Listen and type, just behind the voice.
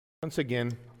Once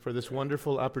again, for this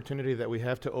wonderful opportunity that we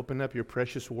have to open up your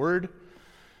precious word.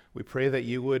 We pray that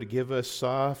you would give us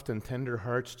soft and tender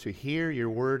hearts to hear your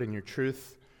word and your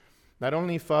truth. Not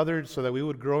only, Father, so that we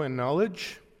would grow in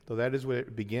knowledge, though that is where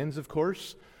it begins, of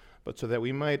course, but so that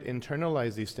we might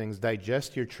internalize these things,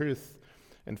 digest your truth,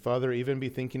 and, Father, even be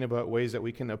thinking about ways that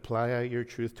we can apply your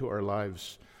truth to our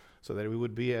lives, so that we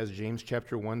would be, as James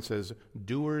chapter 1 says,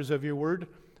 doers of your word,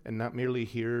 and not merely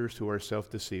hearers who are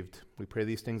self-deceived. We pray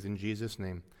these things in Jesus'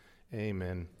 name.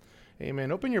 Amen.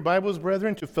 Amen. Open your Bibles,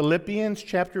 brethren, to Philippians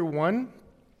chapter 1.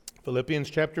 Philippians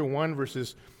chapter 1,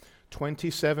 verses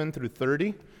 27 through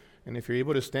 30. And if you're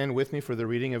able to stand with me for the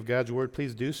reading of God's word,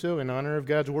 please do so in honor of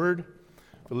God's word.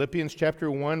 Philippians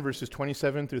chapter 1, verses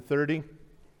 27 through 30.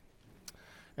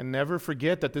 And never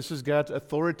forget that this is God's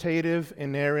authoritative,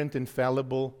 inerrant,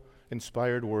 infallible,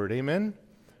 inspired word. Amen?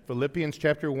 Philippians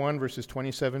chapter 1, verses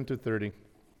 27 to 30.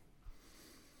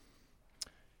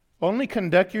 Only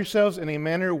conduct yourselves in a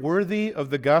manner worthy of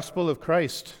the gospel of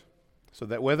Christ, so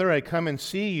that whether I come and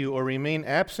see you or remain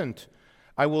absent,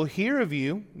 I will hear of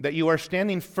you that you are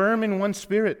standing firm in one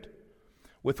spirit,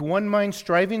 with one mind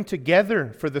striving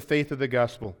together for the faith of the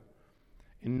gospel,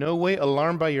 in no way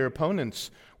alarmed by your opponents,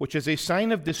 which is a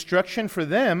sign of destruction for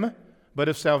them, but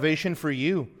of salvation for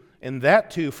you, and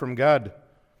that too from God.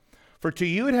 For to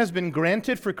you it has been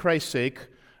granted for Christ's sake,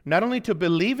 not only to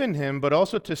believe in him, but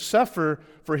also to suffer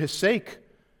for his sake,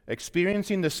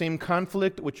 experiencing the same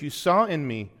conflict which you saw in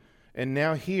me, and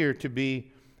now hear to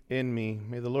be in me.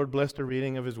 May the Lord bless the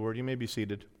reading of his word. You may be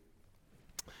seated.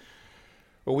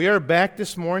 Well, we are back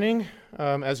this morning,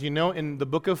 as you know, in the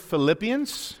book of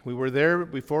Philippians. We were there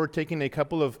before, taking a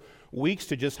couple of weeks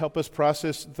to just help us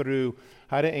process through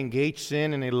how to engage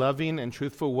sin in a loving and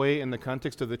truthful way in the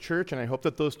context of the church. And I hope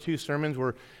that those two sermons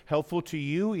were helpful to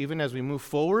you, even as we move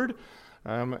forward,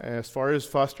 as far as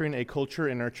fostering a culture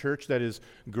in our church that is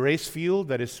grace-fueled,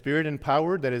 that is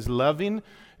spirit-empowered, that is loving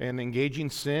and engaging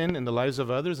sin in the lives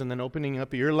of others, and then opening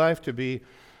up your life to be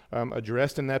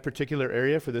addressed in that particular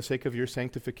area for the sake of your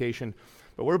sanctification.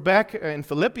 But we're back in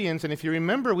Philippians, and if you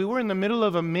remember, we were in the middle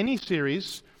of a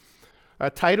mini-series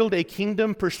titled A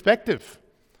Kingdom Perspective,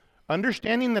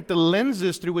 understanding that the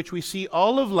lenses through which we see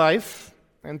all of life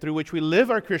and through which we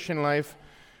live our Christian life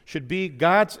should be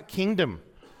God's kingdom.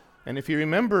 And if you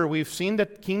remember, we've seen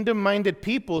that kingdom-minded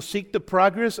people seek the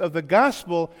progress of the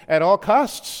gospel at all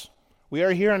costs. We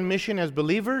are here on mission as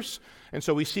believers, and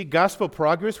so we see gospel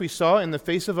progress. We saw in the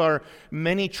face of our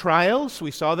many trials.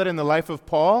 We saw that in the life of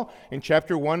Paul in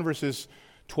chapter 1, verses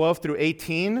 12 through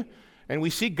 18. And we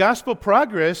see gospel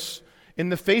progress in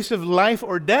the face of life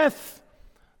or death,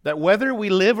 that whether we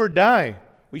live or die,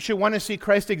 we should want to see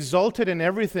Christ exalted in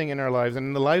everything in our lives and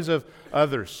in the lives of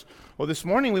others. Well, this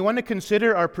morning we want to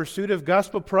consider our pursuit of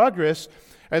gospel progress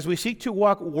as we seek to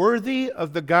walk worthy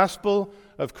of the gospel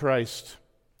of Christ.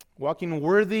 Walking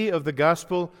worthy of the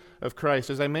gospel of Christ.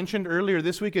 As I mentioned earlier,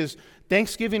 this week is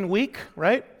Thanksgiving week,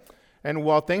 right? And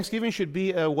while Thanksgiving should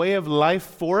be a way of life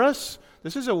for us,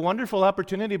 this is a wonderful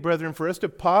opportunity, brethren, for us to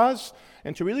pause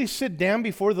and to really sit down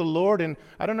before the Lord. And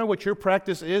I don't know what your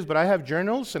practice is, but I have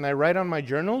journals, and I write on my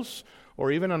journals,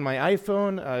 or even on my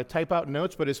iPhone, type out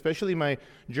notes, but especially my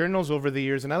journals over the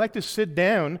years. And I like to sit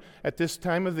down at this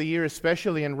time of the year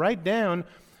especially and write down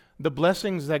the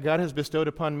blessings that God has bestowed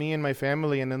upon me and my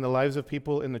family and in the lives of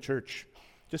people in the church.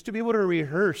 Just to be able to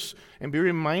rehearse and be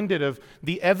reminded of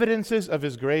the evidences of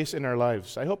his grace in our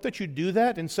lives. I hope that you do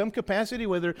that in some capacity,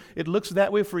 whether it looks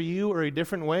that way for you or a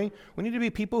different way. We need to be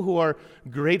people who are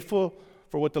grateful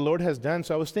for what the Lord has done.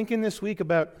 So I was thinking this week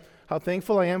about how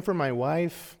thankful I am for my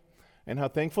wife and how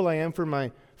thankful I am for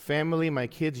my family, my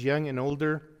kids, young and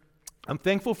older. I'm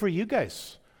thankful for you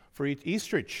guys, for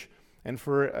Eastridge, and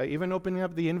for even opening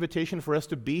up the invitation for us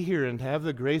to be here and have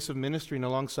the grace of ministering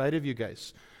alongside of you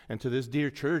guys. And to this dear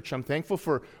church, I'm thankful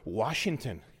for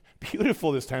Washington.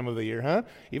 Beautiful this time of the year, huh?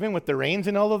 Even with the rains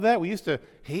and all of that. We used to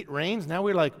hate rains. Now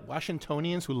we're like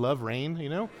Washingtonians who love rain, you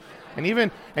know? And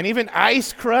even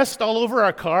ice crust all over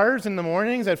our cars in the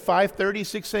mornings at 5:30,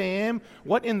 6 a.m.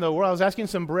 What in the world? I was asking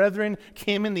some brethren,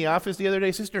 came in the office the other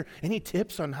day, sister, any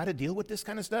tips on how to deal with this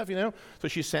kind of stuff, you know? So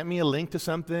she sent me a link to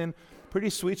something. Pretty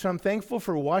sweet. So I'm thankful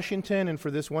for Washington and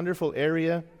for this wonderful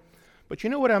area. But you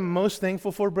know what I'm most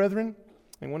thankful for, brethren?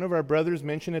 And one of our brothers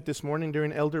mentioned it this morning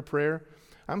during elder prayer.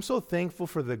 I'm so thankful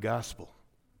for the gospel.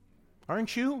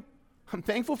 Aren't you? I'm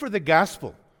thankful for the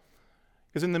gospel.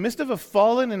 Because in the midst of a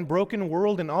fallen and broken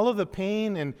world and all of the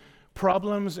pain and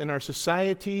problems in our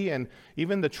society and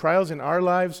even the trials in our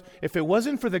lives, if it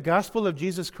wasn't for the gospel of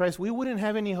Jesus Christ, we wouldn't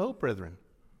have any hope, brethren.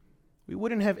 We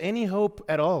wouldn't have any hope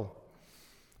at all.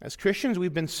 As Christians,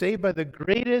 we've been saved by the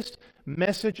greatest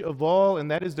message of all, and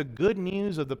that is the good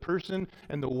news of the person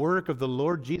and the work of the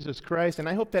Lord Jesus Christ. And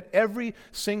I hope that every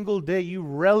single day you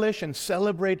relish and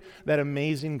celebrate that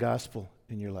amazing gospel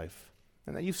in your life,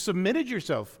 and that you've submitted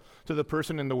yourself to the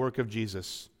person and the work of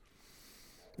Jesus.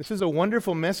 This is a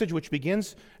wonderful message which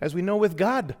begins, as we know, with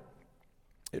God.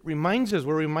 It reminds us,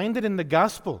 we're reminded in the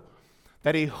gospel,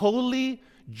 that a holy,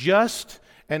 just,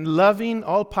 and loving,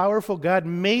 all-powerful God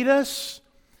made us,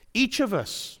 each of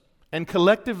us, and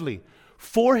collectively,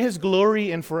 for His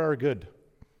glory and for our good.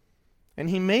 And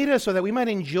He made us so that we might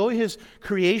enjoy His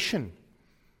creation.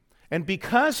 And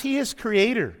because He is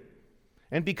Creator,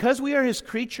 and because we are His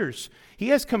creatures, He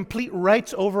has complete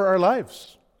rights over our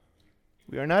lives.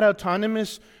 We are not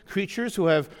autonomous creatures who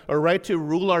have a right to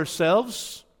rule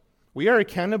ourselves. We are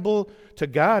accountable to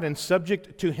God and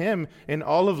subject to Him in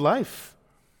all of life.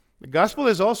 The gospel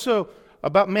is also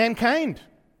about mankind.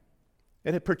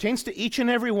 It pertains to each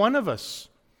and every one of us.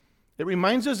 It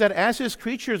reminds us that as His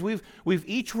creatures, we've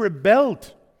each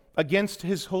rebelled against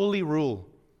His holy rule,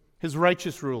 His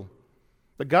righteous rule.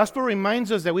 The gospel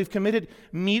reminds us that we've committed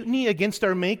mutiny against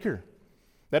our Maker,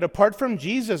 that apart from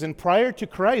Jesus and prior to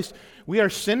Christ, we are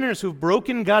sinners who've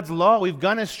broken God's law. We've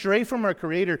gone astray from our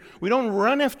Creator. We don't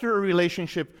run after a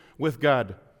relationship with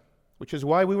God, which is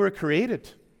why we were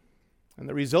created. And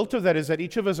the result of that is that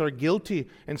each of us are guilty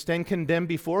and stand condemned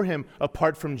before Him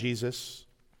apart from Jesus.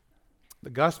 The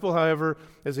gospel, however,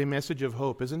 is a message of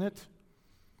hope, isn't it?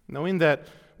 Knowing that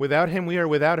without Him we are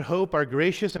without hope, our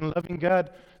gracious and loving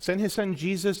God sent His Son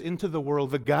Jesus into the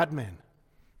world, the God-man,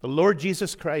 the Lord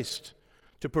Jesus Christ,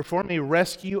 to perform a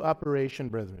rescue operation,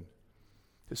 brethren,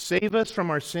 to save us from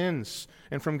our sins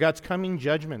and from God's coming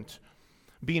judgment.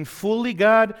 Being fully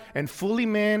God and fully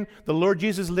man, the Lord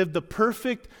Jesus lived the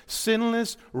perfect,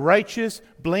 sinless, righteous,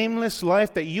 blameless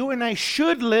life that you and I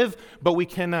should live, but we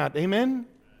cannot. Amen?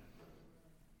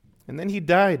 And then He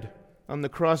died on the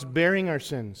cross bearing our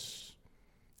sins,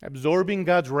 absorbing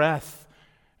God's wrath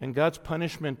and God's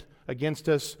punishment against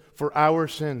us for our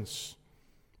sins.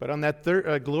 But on that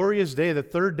glorious day, the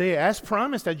third day, as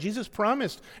promised, as Jesus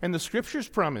promised, and the Scriptures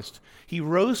promised, He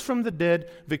rose from the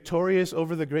dead, victorious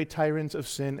over the great tyrants of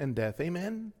sin and death.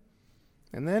 Amen?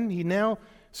 And then He now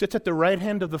sits at the right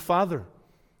hand of the Father,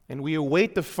 and we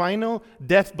await the final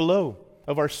death blow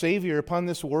of our Savior upon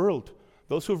this world,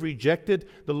 those who have rejected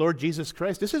the Lord Jesus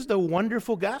Christ. This is the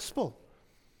wonderful gospel.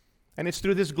 And it's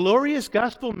through this glorious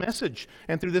gospel message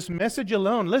and through this message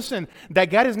alone, listen,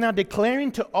 that God is now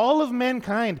declaring to all of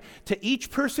mankind, to each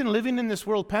person living in this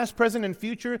world, past, present, and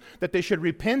future, that they should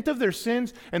repent of their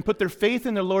sins and put their faith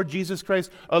in the Lord Jesus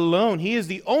Christ alone. He is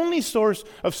the only source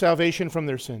of salvation from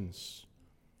their sins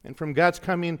and from God's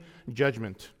coming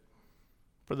judgment.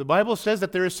 For the Bible says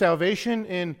that there is salvation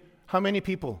in how many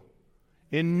people?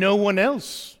 In no one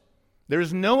else. There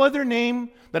is no other name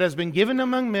that has been given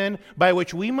among men by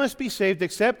which we must be saved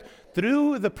except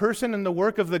through the person and the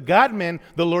work of the God-man,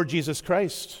 the Lord Jesus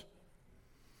Christ.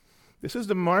 This is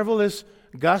the marvelous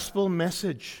gospel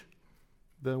message,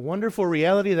 the wonderful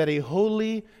reality that a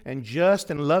holy and just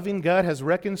and loving God has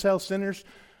reconciled sinners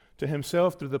to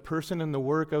Himself through the person and the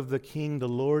work of the King, the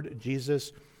Lord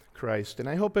Jesus Christ. And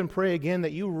I hope and pray again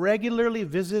that you regularly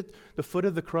visit the foot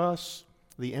of the cross,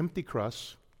 the empty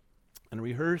cross, and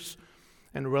rehearse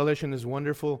and relish in this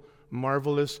wonderful,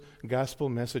 marvelous gospel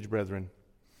message, brethren.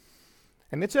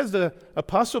 And it's as the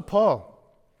Apostle Paul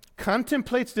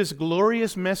contemplates this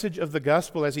glorious message of the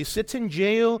gospel as he sits in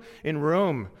jail in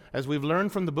Rome, as we've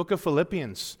learned from the book of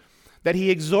Philippians, that he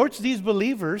exhorts these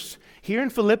believers here in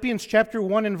Philippians chapter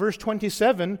 1 and verse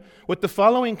 27 with the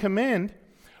following command: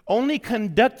 only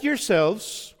conduct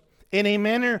yourselves in a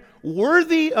manner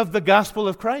worthy of the gospel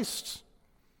of Christ,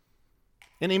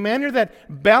 in a manner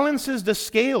that balances the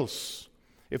scales.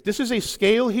 If this is a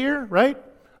scale here, right?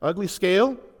 Ugly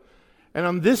scale. And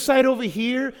on this side over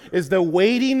here is the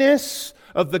weightiness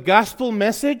of the gospel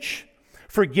message,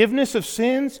 forgiveness of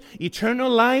sins,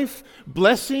 eternal life,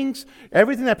 blessings,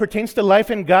 everything that pertains to life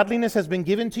and godliness has been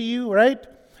given to you, right?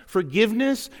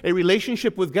 Forgiveness, a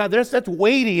relationship with God. That's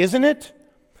weighty, isn't it?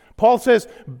 Paul says,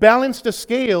 balance the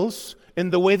scales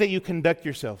in the way that you conduct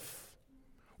yourself.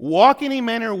 Walk in a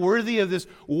manner worthy of this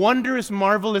wondrous,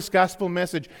 marvelous gospel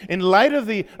message in light of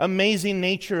the amazing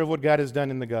nature of what God has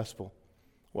done in the gospel.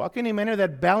 Walk in a manner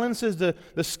that balances the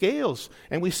scales.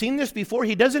 And we've seen this before.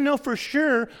 He doesn't know for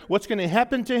sure what's going to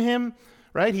happen to him,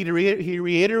 right? He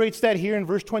reiterates that here in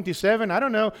verse 27. I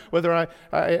don't know whether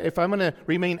if I'm going to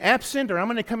remain absent or I'm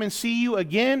going to come and see you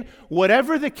again.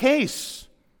 Whatever the case,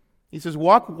 he says,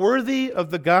 walk worthy of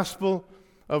the gospel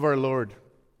of our Lord.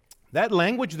 That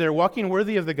language there, walking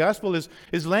worthy of the gospel,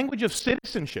 is language of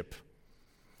citizenship.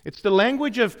 It's the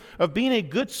language of being a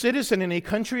good citizen in a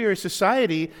country or a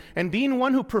society and being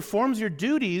one who performs your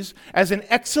duties as an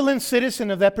excellent citizen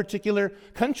of that particular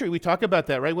country. We talk about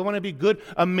that, right? We want to be good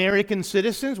American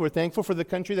citizens. We're thankful for the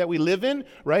country that we live in,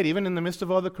 right? Even in the midst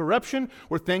of all the corruption,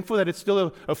 we're thankful that it's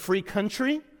still a free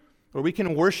country where we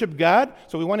can worship God.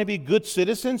 So we want to be good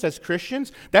citizens as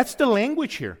Christians. That's the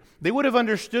language here. They would have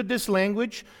understood this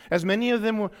language as many of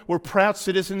them were proud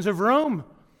citizens of Rome.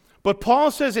 But Paul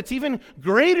says it's even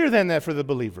greater than that for the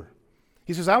believer.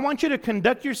 He says, I want you to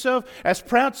conduct yourself as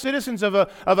proud citizens of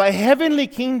a heavenly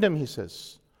kingdom, he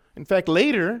says. In fact,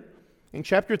 later, in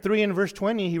chapter 3 and verse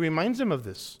 20, he reminds them of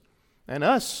this and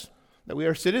us, that we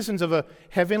are citizens of a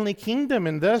heavenly kingdom,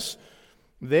 and thus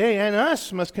they and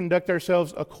us must conduct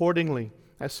ourselves accordingly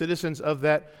as citizens of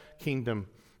that kingdom.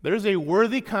 There is a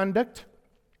worthy conduct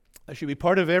that should be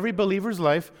part of every believer's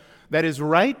life that is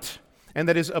right and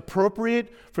that is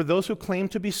appropriate for those who claim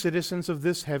to be citizens of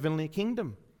this heavenly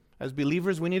kingdom. As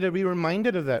believers, we need to be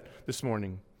reminded of that this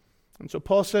morning. And so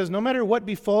Paul says, no matter what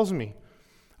befalls me,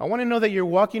 I want to know that you're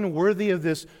walking worthy of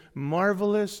this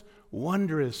marvelous,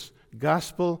 wondrous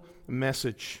gospel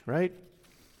message, right?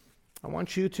 I want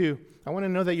to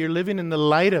know that you're living in the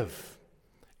light of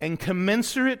and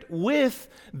commensurate with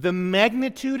the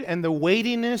magnitude and the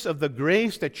weightiness of the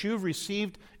grace that you've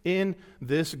received in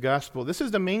this gospel. This is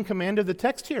the main command of the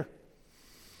text here.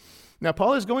 Now,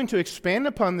 Paul is going to expand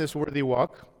upon this worthy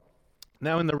walk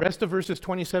now in the rest of verses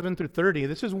 27 through 30.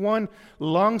 This is one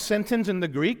long sentence in the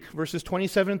Greek, verses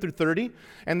 27 through 30.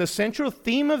 And the central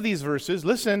theme of these verses,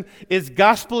 listen, is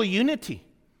gospel unity,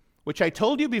 which I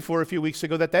told you before a few weeks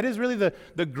ago that is really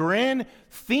the grand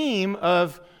theme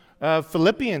of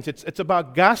Philippians. It's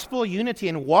about gospel unity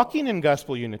and walking in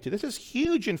gospel unity. This is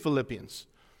huge in Philippians.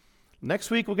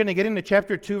 Next week, we're going to get into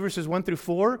chapter 2, verses 1 through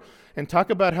 4, and talk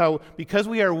about how because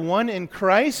we are one in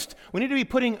Christ, we need to be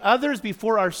putting others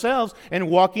before ourselves and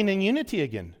walking in unity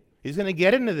again. He's going to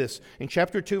get into this in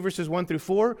chapter 2, verses 1 through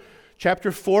 4.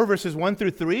 Chapter 4, verses 1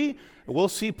 through 3, we'll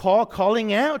see Paul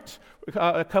calling out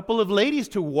a couple of ladies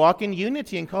to walk in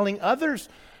unity and calling others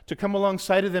to come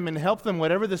alongside of them and help them,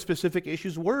 whatever the specific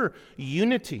issues were,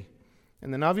 unity.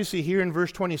 And then obviously here in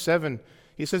verse 27,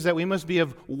 he says that we must be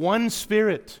of one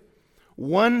spirit,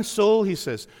 one soul, he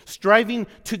says, striving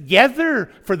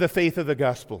together for the faith of the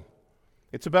gospel.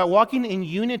 It's about walking in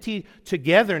unity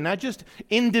together, not just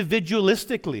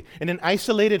individualistically, in an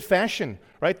isolated fashion,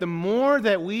 right? The more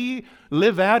that we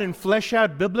live out and flesh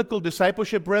out biblical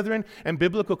discipleship, brethren, and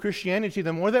biblical Christianity,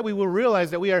 the more that we will realize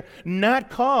that we are not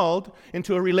called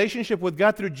into a relationship with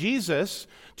God through Jesus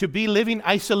to be living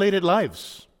isolated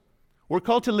lives. We're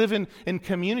called to live in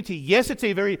community. Yes, it's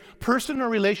a very personal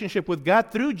relationship with God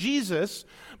through Jesus,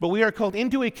 but we are called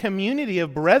into a community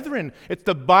of brethren. It's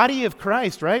the body of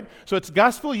Christ, right? So it's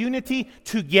gospel unity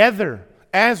together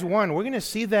as one. We're going to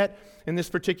see that in this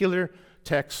particular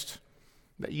text.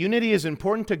 That unity is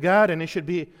important to God and it should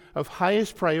be of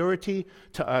highest priority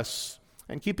to us.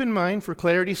 And keep in mind, for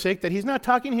clarity's sake, that he's not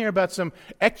talking here about some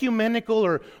ecumenical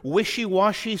or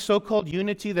wishy-washy so-called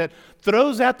unity that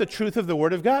throws out the truth of the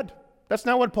Word of God. That's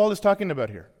not what Paul is talking about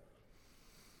here.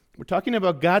 We're talking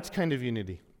about God's kind of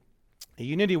unity. A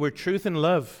unity where truth and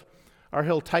love are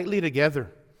held tightly together.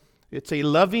 It's a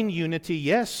loving unity,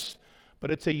 yes,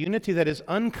 but it's a unity that is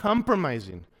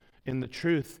uncompromising in the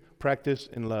truth, practice,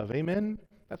 and love. Amen?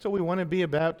 That's what we want to be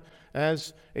about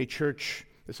as a church.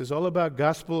 This is all about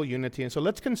gospel unity. And so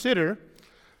let's consider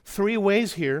 3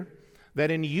 ways here that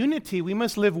in unity we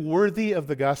must live worthy of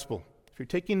the gospel. If you're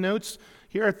taking notes,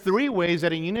 here are 3 ways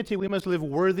that in unity we must live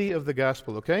worthy of the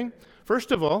gospel, okay?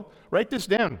 First of all, write this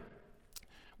down.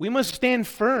 We must stand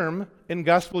firm in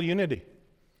gospel unity.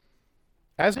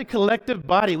 As a collective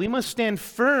body, we must stand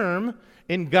firm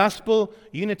in gospel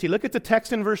unity. Look at the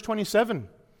text in verse 27.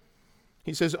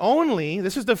 He says, only,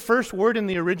 this is the first word in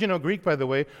the original Greek, by the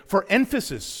way, for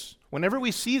emphasis. Whenever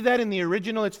we see that in the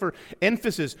original, it's for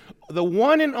emphasis. The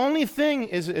one and only thing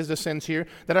is the sense here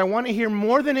that I want to hear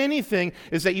more than anything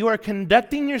is that you are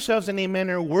conducting yourselves in a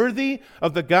manner worthy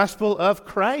of the gospel of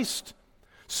Christ.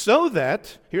 So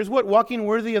that, here's what walking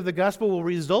worthy of the gospel will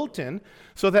result in,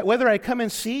 so that whether I come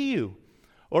and see you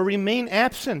or remain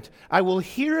absent, I will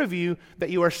hear of you that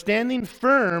you are standing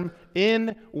firm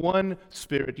in one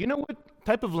spirit. You know what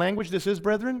type of language this is,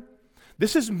 brethren?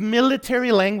 This is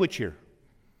military language here.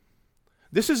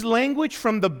 This is language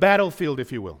from the battlefield,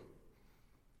 if you will.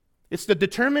 It's the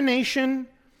determination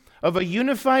of a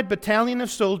unified battalion of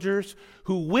soldiers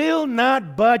who will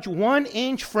not budge 1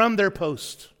 inch from their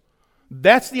post.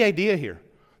 That's the idea here.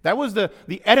 That was the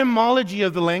etymology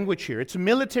of the language here. It's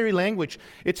military language.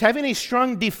 It's having a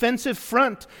strong defensive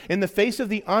front in the face of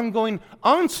the ongoing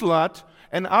onslaught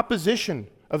and opposition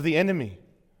of the enemy.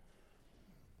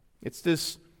 It's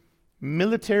this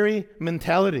military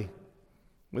mentality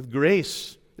with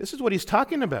grace. This is what he's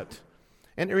talking about.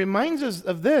 And it reminds us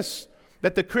of this,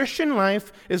 that the Christian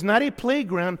life is not a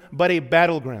playground, but a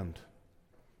battleground.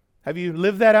 Have you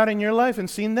lived that out in your life and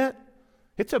seen that?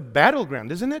 It's a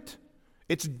battleground, isn't it?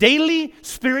 It's daily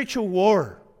spiritual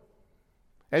war.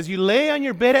 As you lay on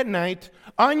your bed at night,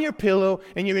 on your pillow,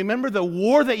 and you remember the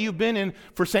war that you've been in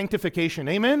for sanctification.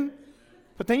 Amen?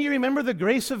 But then you remember the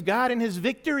grace of God and His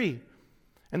victory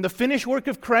and the finished work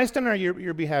of Christ on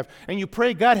your behalf. And you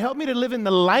pray, God, help me to live in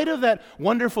the light of that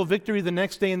wonderful victory the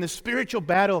next day in the spiritual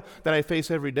battle that I face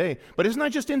every day. But it's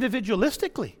not just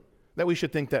individualistically that we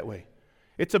should think that way.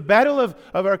 It's a battle of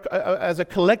our as a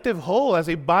collective whole, as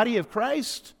a body of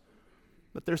Christ.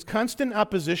 But there's constant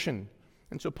opposition.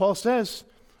 And so Paul says,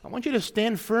 I want you to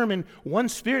stand firm in one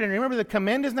spirit. And remember, the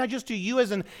command is not just to you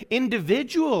as an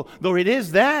individual, though it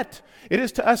is that. It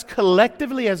is to us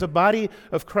collectively as a body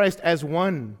of Christ, as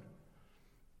one.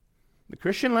 The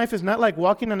Christian life is not like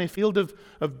walking on a field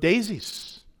of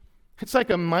daisies. It's like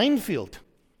a minefield,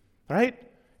 right?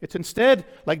 It's instead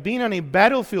like being on a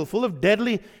battlefield full of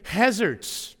deadly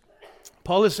hazards.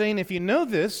 Paul is saying, if you know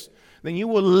this, then you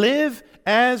will live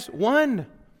as one.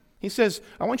 He says,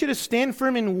 I want you to stand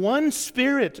firm in one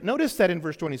spirit. Notice that in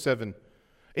verse 27.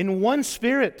 In one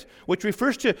spirit, which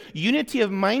refers to unity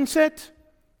of mindset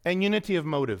and unity of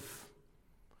motive.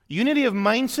 Unity of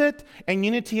mindset and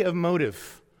unity of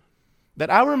motive. That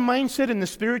our mindset in the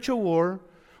spiritual war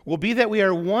will be that we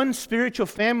are one spiritual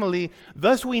family,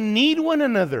 thus we need one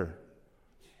another.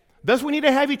 Thus we need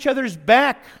to have each other's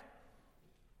back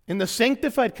in the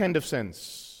sanctified kind of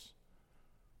sense.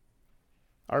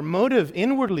 Our motive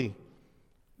inwardly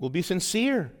will be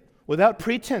sincere, without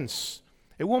pretense.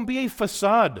 It won't be a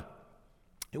facade.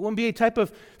 It won't be a type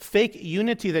of fake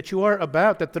unity that you are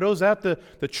about that throws out the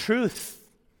truth,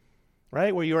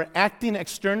 right? Where you are acting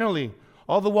externally,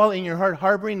 all the while in your heart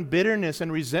harboring bitterness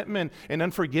and resentment and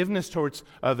unforgiveness towards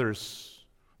others.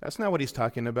 That's not what he's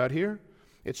talking about here.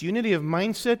 It's unity of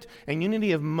mindset and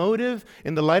unity of motive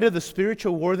in the light of the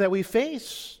spiritual war that we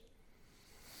face.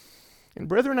 And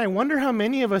brethren, I wonder how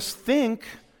many of us think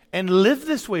and live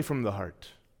this way from the heart.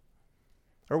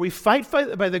 Or we fight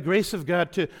by the grace of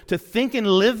God to think and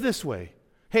live this way.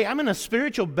 Hey, I'm in a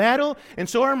spiritual battle, and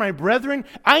so are my brethren.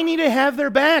 I need to have their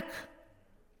back.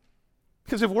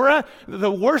 Because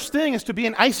the worst thing is to be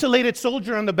an isolated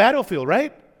soldier on the battlefield,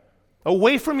 right?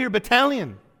 Away from your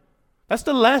battalion. That's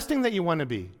the last thing that you want to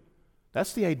be.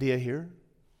 That's the idea here.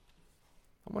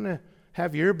 I want to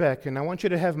have your back, and I want you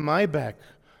to have my back,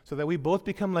 so that we both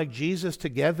become like Jesus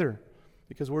together,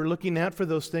 because we're looking out for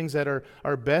those things that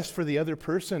are best for the other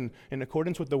person in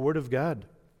accordance with the Word of God.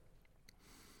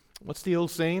 What's the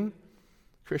old saying?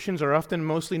 Christians are often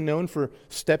mostly known for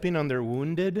stepping on their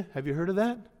wounded. Have you heard of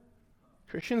that?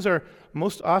 Christians are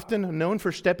most often known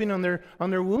for stepping on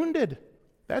their wounded.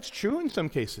 That's true in some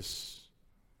cases,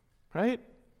 right?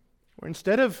 Where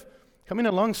instead of coming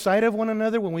alongside of one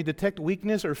another when we detect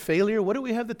weakness or failure, what do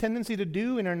we have the tendency to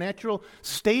do in our natural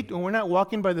state when we're not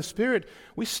walking by the Spirit?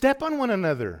 We step on one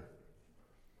another.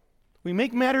 We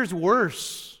make matters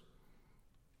worse.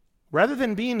 Rather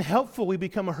than being helpful, we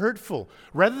become hurtful.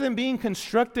 Rather than being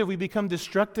constructive, we become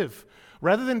destructive.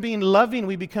 Rather than being loving,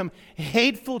 we become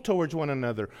hateful towards one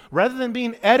another. Rather than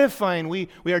being edifying, we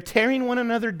are tearing one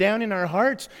another down in our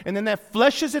hearts, and then that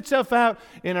fleshes itself out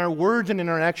in our words and in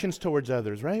our actions towards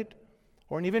others, right?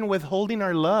 Or even withholding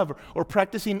our love or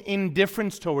practicing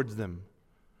indifference towards them.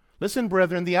 Listen,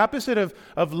 brethren, the opposite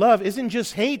of love isn't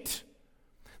just hate.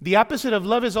 The opposite of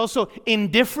love is also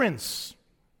indifference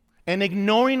and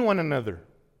ignoring one another.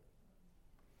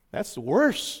 That's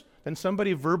worse than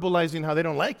somebody verbalizing how they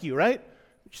don't like you, right?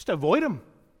 Just avoid them.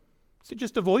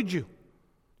 Just avoid you.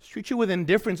 Just treat you with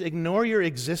indifference. Ignore your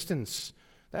existence.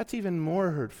 That's even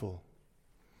more hurtful.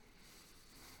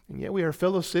 And yet we are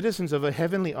fellow citizens of a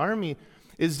heavenly army.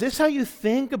 Is this how you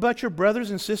think about your brothers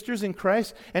and sisters in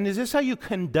Christ? And is this how you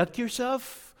conduct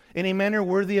yourself in a manner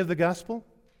worthy of the gospel?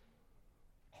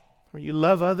 Where you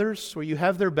love others, where you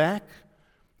have their back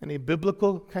in a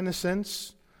biblical kind of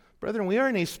sense? Brethren, we are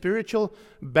in a spiritual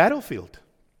battlefield.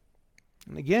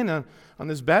 And again, on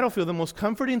this battlefield, the most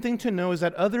comforting thing to know is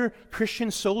that other Christian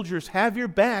soldiers have your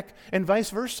back and vice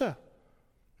versa.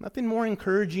 Nothing more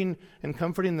encouraging and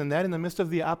comforting than that in the midst of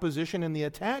the opposition and the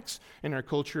attacks in our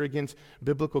culture against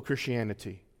biblical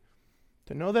Christianity.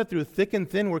 To know that through thick and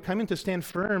thin, we're coming to stand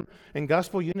firm in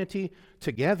gospel unity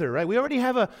together, right? We already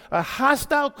have a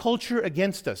hostile culture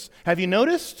against us. Have you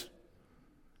noticed?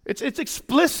 It's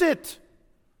explicit.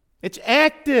 It's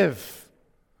active.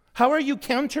 How are you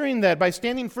countering that? By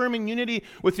standing firm in unity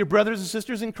with your brothers and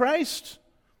sisters in Christ?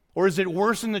 Or is it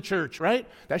worse in the church, right?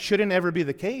 That shouldn't ever be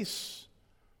the case.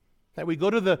 That we go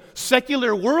to the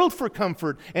secular world for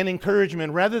comfort and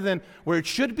encouragement rather than where it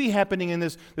should be happening in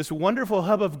this wonderful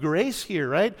hub of grace here,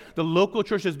 right? The local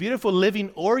church, this beautiful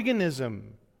living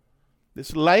organism,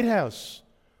 this lighthouse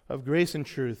of grace and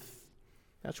truth.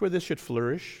 That's where this should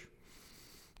flourish.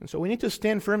 And so we need to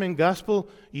stand firm in gospel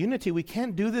unity. We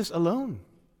can't do this alone.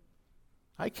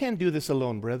 I can't do this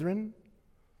alone, brethren.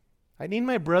 I need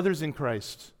my brothers in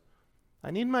Christ.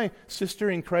 I need my sister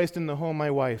in Christ in the home,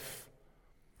 my wife.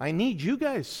 I need you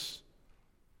guys,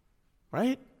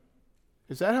 right?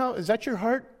 Is that your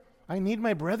heart? I need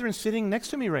my brethren sitting next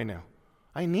to me right now.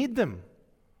 I need them.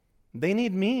 They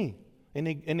need me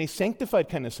in a sanctified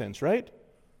kind of sense, right?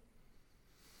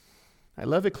 I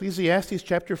love Ecclesiastes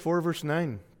chapter 4, verse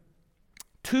 9.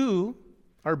 2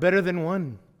 are better than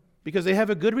 1 because they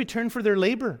have a good return for their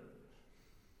labor.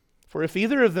 For if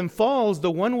either of them falls,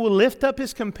 the one will lift up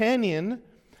his companion.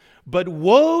 But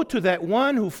woe to that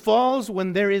one who falls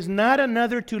when there is not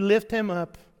another to lift him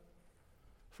up.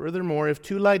 Furthermore, if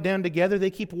 2 lie down together,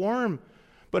 they keep warm.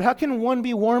 But how can one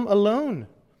be warm alone?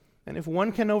 And if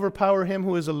one can overpower him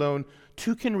who is alone,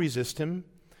 2 can resist him.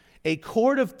 A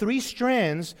cord of 3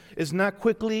 strands is not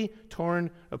quickly torn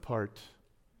apart.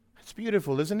 It's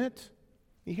beautiful, isn't it?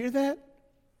 You hear that?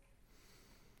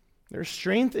 There's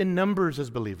strength in numbers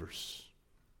as believers.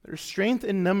 There's strength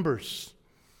in numbers.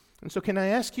 And so can I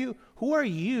ask you, who are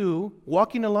you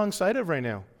walking alongside of right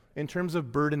now in terms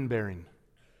of burden bearing?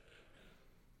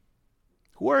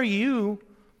 Who are you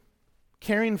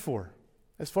caring for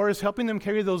as far as helping them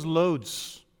carry those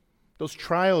loads, those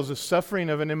trials of suffering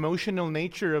of an emotional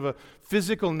nature, of a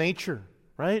physical nature,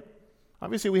 right?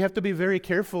 Obviously, we have to be very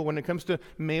careful when it comes to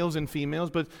males and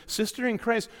females, but sister in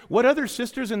Christ, what other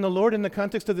sisters in the Lord in the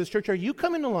context of this church are you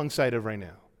coming alongside of right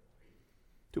now?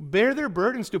 To bear their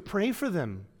burdens, to pray for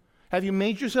them. Have you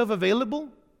made yourself available?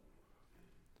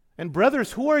 And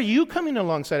brothers, who are you coming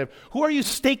alongside of? Who are you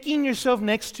staking yourself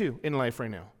next to in life right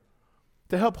now?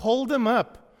 To help hold them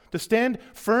up, to stand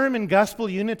firm in gospel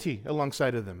unity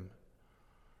alongside of them.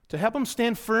 To help them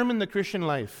stand firm in the Christian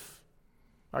life.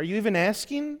 Are you even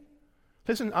asking?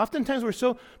 Listen, oftentimes we're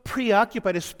so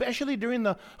preoccupied, especially during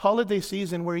the holiday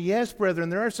season, where yes, brethren,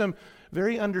 there are some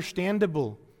very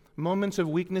understandable moments of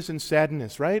weakness and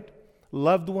sadness, right?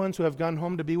 Loved ones who have gone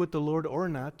home to be with the Lord or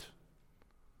not.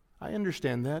 I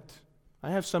understand that.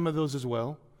 I have some of those as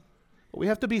well. But we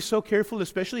have to be so careful,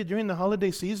 especially during the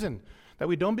holiday season, that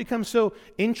we don't become so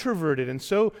introverted and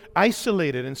so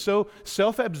isolated and so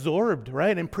self-absorbed,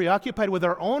 right? And preoccupied with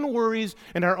our own worries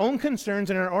and our own concerns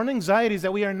and our own anxieties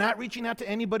that we are not reaching out to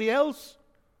anybody else.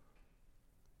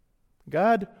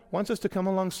 God wants us to come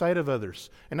alongside of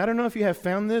others. And I don't know if you have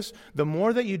found this, the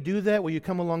more that you do that, where you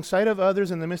come alongside of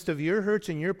others in the midst of your hurts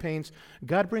and your pains,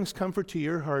 God brings comfort to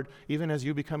your heart, even as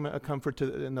you become a comfort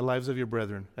in the lives of your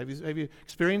brethren. Have you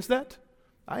experienced that?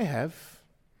 I have.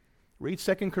 Read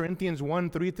 2 Corinthians 1,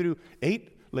 3 through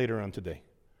 8 later on today.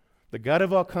 The God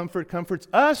of all comfort comforts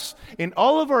us in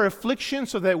all of our affliction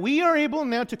so that we are able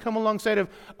now to come alongside of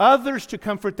others to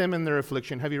comfort them in their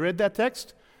affliction. Have you read that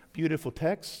text? Beautiful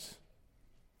text.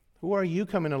 Who are you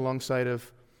coming alongside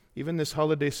of, even this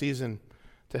holiday season,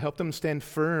 to help them stand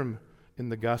firm in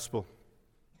the gospel?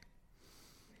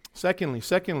 Secondly,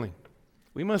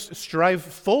 we must strive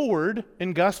forward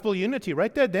in gospel unity.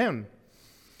 Write that down.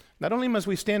 Not only must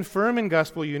we stand firm in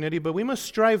gospel unity, but we must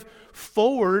strive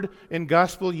forward in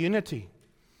gospel unity.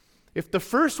 If the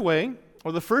first way,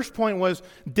 or the first point was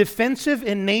defensive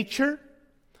in nature,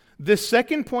 the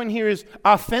second point here is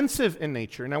offensive in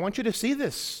nature. And I want you to see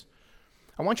this.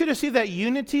 I want you to see that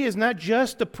unity is not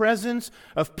just the presence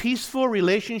of peaceful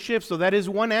relationships, so that is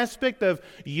one aspect of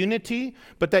unity,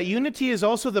 but that unity is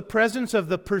also the presence of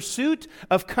the pursuit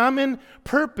of common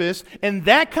purpose, and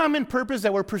that common purpose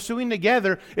that we're pursuing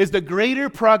together is the greater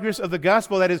progress of the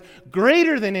gospel that is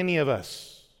greater than any of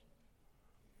us.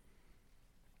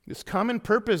 This common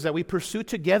purpose that we pursue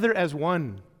together as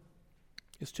one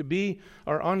is to be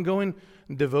our ongoing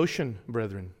devotion,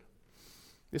 brethren.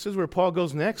 This is where Paul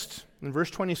goes next. In verse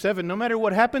 27, no matter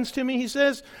what happens to me, he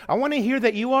says, I want to hear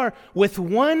that you are with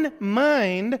one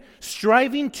mind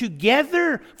striving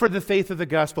together for the faith of the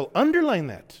gospel. Underline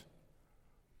that.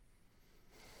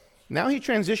 Now he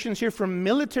transitions here from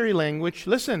military language,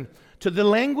 listen, to the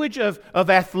language of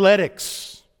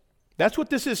athletics. That's what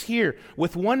this is here.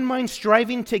 With one mind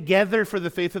striving together for the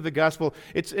faith of the gospel.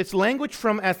 It's language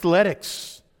from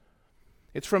athletics.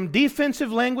 It's from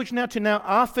defensive language now to now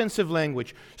offensive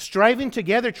language. Striving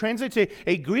together translates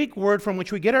a Greek word from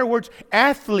which we get our words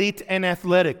athlete and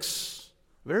athletics.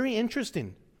 Very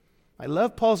interesting. I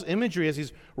love Paul's imagery as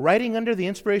he's writing under the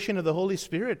inspiration of the Holy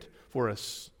Spirit for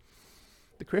us.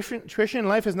 The Christian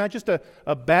life is not just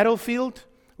a battlefield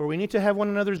where we need to have one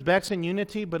another's backs in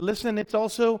unity, but listen, it's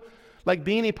also like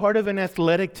being a part of an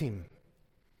athletic team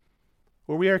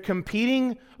where we are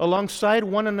competing alongside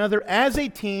one another as a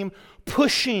team,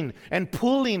 pushing and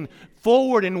pulling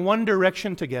forward in one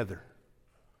direction together.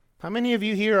 How many of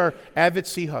you here are avid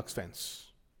Seahawks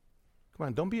fans? Come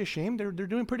on, don't be ashamed. They're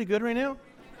doing pretty good right now.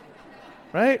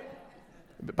 Right?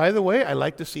 By the way, I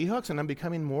like the Seahawks, and I'm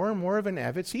becoming more and more of an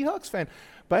avid Seahawks fan.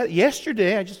 But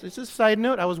yesterday, it's a side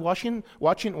note, I was watching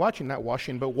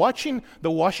the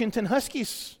Washington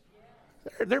Huskies.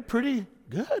 They're pretty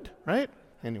good, right?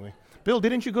 Anyway, Bill,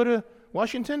 didn't you go to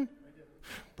Washington? I did.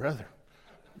 Brother,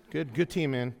 good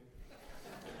team, man.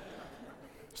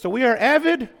 So we are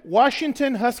avid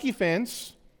Washington Husky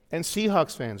fans and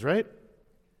Seahawks fans, right?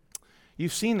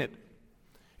 You've seen it.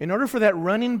 In order for that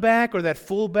running back or that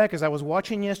fullback, as I was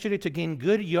watching yesterday, to gain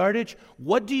good yardage,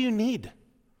 what do you need?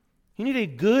 You need a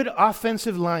good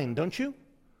offensive line, don't you?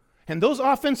 And those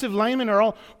offensive linemen are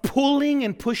all pulling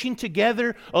and pushing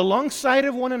together alongside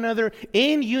of one another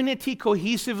in unity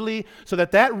cohesively so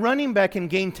that running back can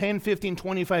gain 10, 15,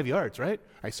 25 yards, right?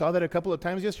 I saw that a couple of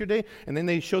times yesterday, and then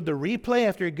they showed the replay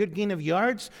after a good gain of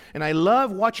yards. And I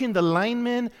love watching the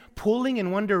linemen pulling in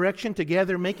one direction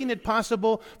together, making it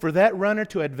possible for that runner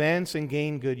to advance and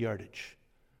gain good yardage.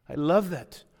 I love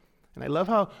that. And I love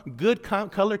how good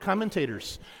color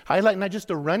commentators highlight not just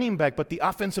the running back, but the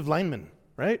offensive linemen,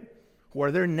 right? Who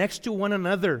are there next to one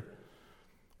another,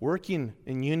 working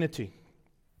in unity.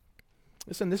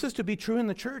 Listen, this is to be true in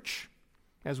the church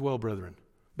as well, brethren.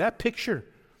 That picture,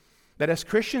 that as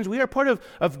Christians, we are part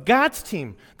of God's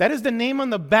team. That is the name on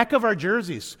the back of our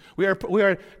jerseys. We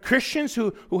are Christians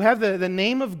who have the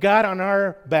name of God on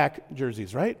our back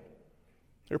jerseys, right?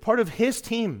 They're part of His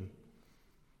team.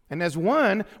 And as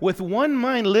one, with one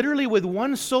mind, literally with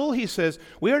one soul, he says,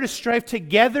 we are to strive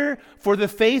together for the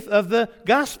faith of the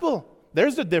gospel.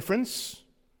 There's the difference.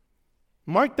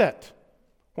 Mark that.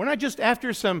 We're not just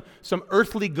after some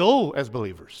earthly goal as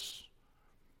believers.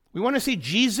 We want to see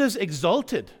Jesus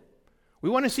exalted. We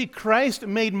want to see Christ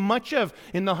made much of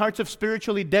in the hearts of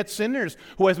spiritually dead sinners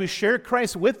who, as we share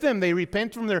Christ with them, they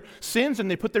repent from their sins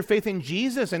and they put their faith in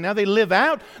Jesus, and now they live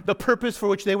out the purpose for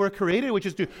which they were created, which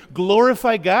is to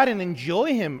glorify God and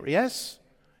enjoy Him, yes,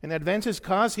 and advance His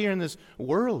cause here in this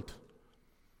world.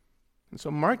 And so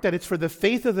mark that it's for the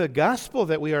faith of the gospel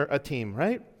that we are a team,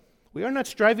 right? We are not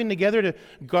striving together to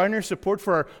garner support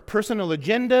for our personal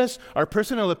agendas, our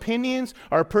personal opinions,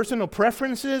 our personal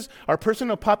preferences, our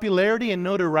personal popularity and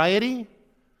notoriety.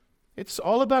 It's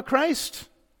all about Christ.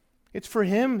 It's for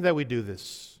Him that we do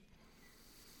this.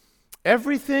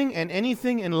 Everything and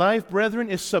anything in life, brethren,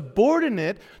 is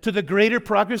subordinate to the greater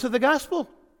progress of the gospel.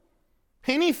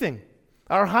 Anything.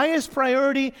 Our highest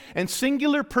priority and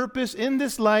singular purpose in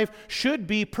this life should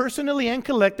be, personally and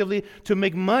collectively, to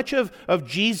make much of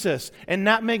Jesus and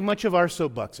not make much of our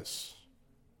soapboxes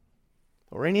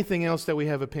or anything else that we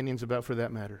have opinions about for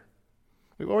that matter.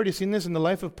 We've already seen this in the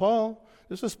life of Paul.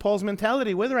 This was Paul's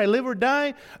mentality. Whether I live or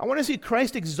die, I want to see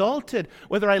Christ exalted.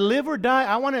 Whether I live or die,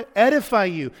 I want to edify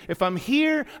you. If I'm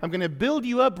here, I'm going to build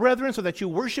you up, brethren, so that you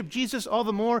worship Jesus all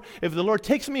the more. If the Lord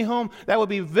takes me home, that would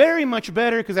be very much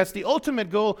better because that's the ultimate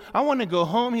goal. I want to go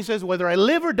home. He says, whether I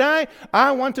live or die,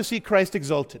 I want to see Christ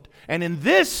exalted. And in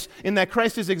that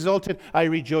Christ is exalted, I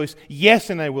rejoice. Yes,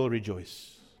 and I will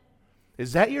rejoice.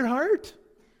 Is that your heart?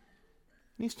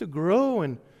 It needs to grow,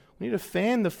 and we need to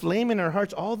fan the flame in our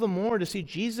hearts all the more to see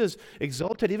Jesus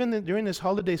exalted even during this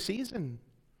holiday season.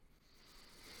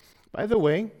 By the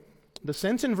way, the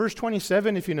sense in verse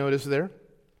 27, if you notice there,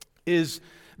 is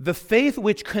the faith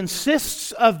which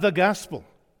consists of the gospel,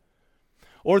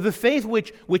 or the faith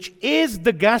which is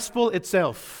the gospel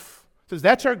itself. It says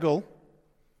that's our goal.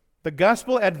 The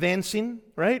gospel advancing,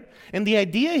 right? And the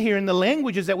idea here in the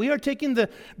language is that we are taking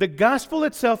the gospel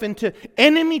itself into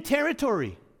enemy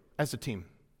territory as a team.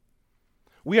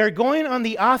 We are going on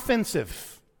the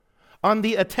offensive, on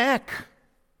the attack.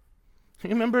 You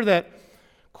remember that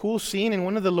cool scene in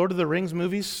one of the Lord of the Rings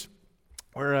movies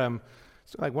where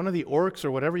it's like one of the orcs or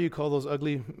whatever you call those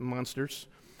ugly monsters,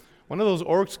 one of those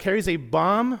orcs carries a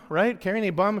bomb, right? Carrying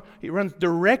a bomb, he runs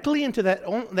directly into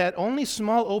that only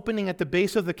small opening at the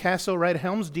base of the castle, right,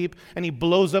 Helm's Deep, and he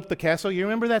blows up the castle. You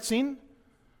remember that scene?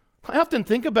 I often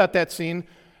think about that scene.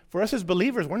 For us as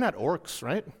believers, we're not orcs,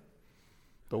 right?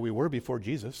 Though we were before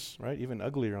Jesus, right? Even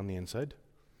uglier on the inside.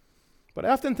 But I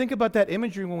often think about that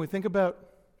imagery when we think about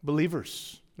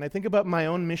believers. And I think about my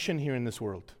own mission here in this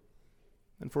world.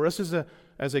 And for us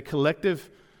as a collective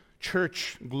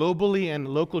church, globally and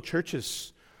local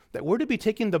churches, that we're to be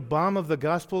taking the bomb of the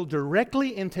gospel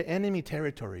directly into enemy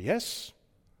territory, yes?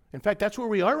 In fact, that's where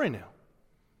we are right now.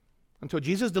 Until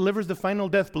Jesus delivers the final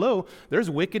death blow, there's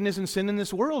wickedness and sin in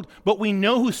this world. But we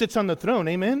know who sits on the throne,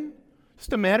 amen? It's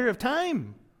just a matter of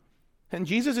time. And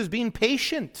Jesus is being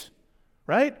patient,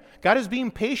 right? God is being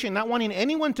patient, not wanting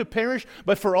anyone to perish,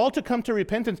 but for all to come to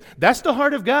repentance. That's the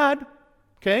heart of God,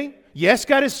 okay? Yes,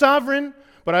 God is sovereign,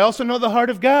 but I also know the heart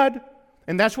of God.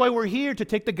 And that's why we're here, to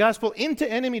take the gospel into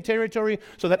enemy territory,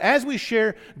 so that as we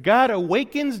share, God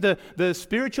awakens the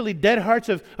spiritually dead hearts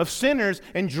of sinners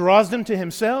and draws them to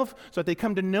himself, so that they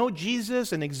come to know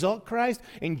Jesus and exalt Christ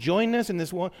and join us in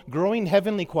this growing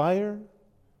heavenly choir.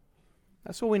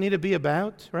 That's what we need to be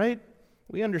about, right?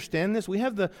 We understand this. We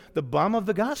have the bomb of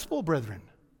the gospel, brethren.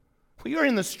 We are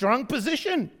in the strong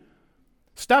position.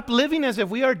 Stop living as if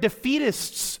we are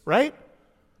defeatists, right?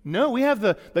 No, we have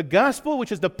the gospel,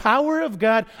 which is the power of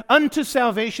God unto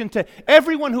salvation to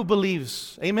everyone who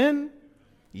believes. Amen?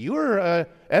 You are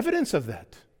evidence of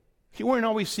that. You weren't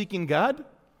always seeking God.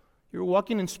 You were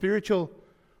walking in spiritual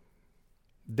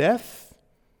death,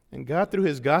 and God, through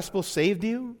his gospel, saved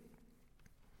you.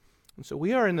 And so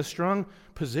we are in the strong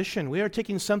position. We are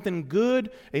taking something good,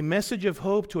 a message of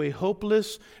hope, to a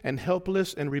hopeless and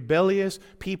helpless and rebellious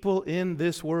people in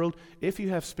this world, if you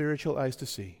have spiritual eyes to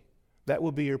see. That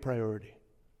will be your priority,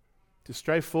 to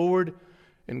strive forward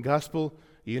in gospel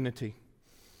unity.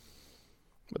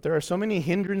 But there are so many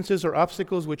hindrances or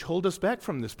obstacles which hold us back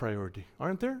from this priority,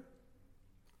 aren't there?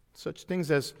 Such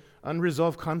things as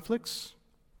unresolved conflicts,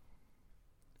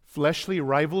 fleshly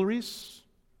rivalries,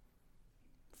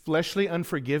 fleshly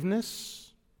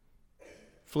unforgiveness,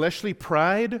 fleshly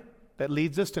pride that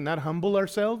leads us to not humble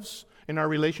ourselves in our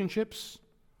relationships.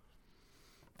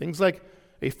 Things like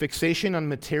a fixation on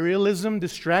materialism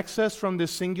distracts us from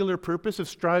this singular purpose of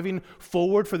striving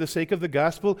forward for the sake of the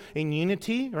gospel in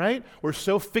unity, right? We're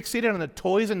so fixated on the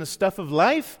toys and the stuff of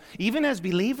life, even as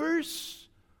believers.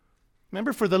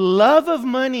 Remember, for the love of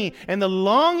money and the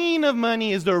longing of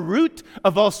money is the root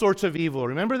of all sorts of evil.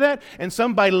 Remember that? And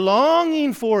some, by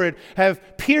longing for it,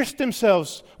 have pierced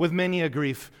themselves with many a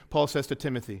grief, Paul says to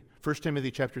Timothy, 1 Timothy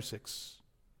chapter 6.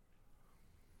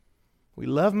 We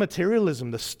love materialism,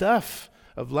 the stuff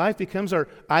of life becomes our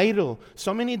idol.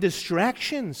 So many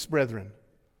distractions, brethren.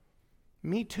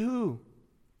 Me too,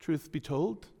 truth be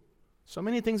told. So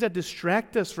many things that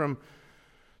distract us from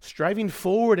striving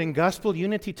forward in gospel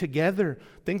unity together.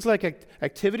 Things like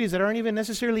activities that aren't even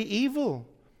necessarily evil,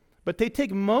 but they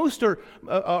take most or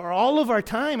all of our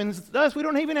time, and thus we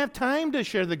don't even have time to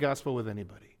share the gospel with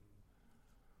anybody.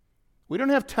 We don't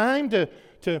have time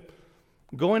to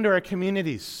go into our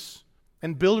communities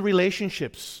and build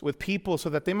relationships with people so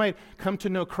that they might come to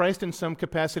know Christ in some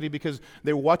capacity, because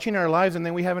they're watching our lives, and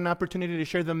then we have an opportunity to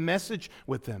share the message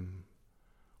with them.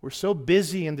 We're so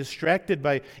busy and distracted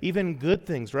by even good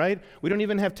things, right? We don't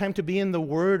even have time to be in the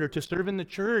Word or to serve in the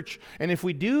church. And if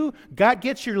we do, God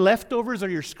gets your leftovers or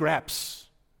your scraps.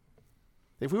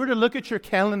 If we were to look at your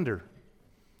calendar,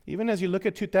 even as you look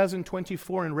at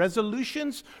 2024 and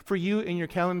resolutions for you in your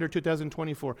calendar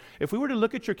 2024, if we were to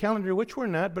look at your calendar, which we're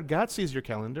not, but God sees your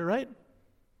calendar, right?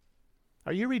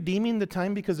 Are you redeeming the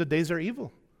time because the days are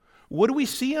evil? What do we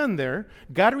see on there?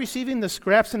 God receiving the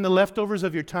scraps and the leftovers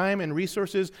of your time and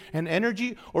resources and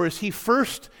energy? Or is he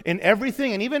first in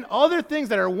everything, and even other things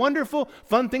that are wonderful,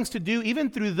 fun things to do? Even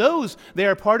through those, they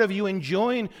are part of you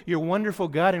enjoying your wonderful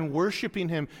God and worshiping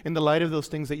him in the light of those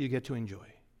things that you get to enjoy.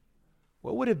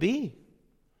 What would it be?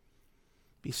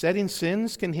 Besetting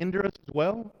sins can hinder us as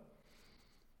well.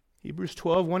 Hebrews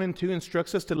 12, 1 and 2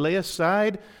 instructs us to lay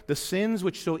aside the sins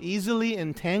which so easily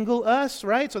entangle us,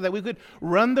 right? So that we could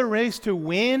run the race to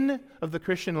win of the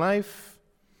Christian life.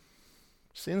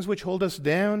 Sins which hold us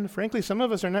down. Frankly, some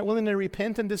of us are not willing to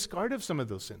repent and discard of some of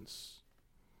those sins.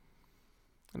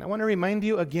 And I want to remind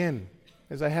you again,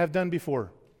 as I have done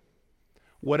before,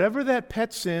 whatever that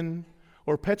pet sin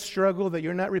or pet struggle that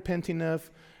you're not repenting of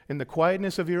in the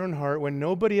quietness of your own heart, when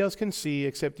nobody else can see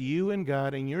except you and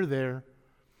God, and you're there,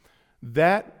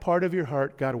 that part of your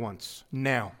heart God wants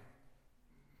now,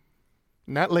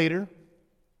 not later.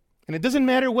 And it doesn't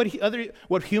matter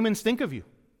what humans think of you.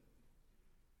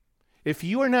 If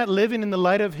you are not living in the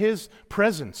light of his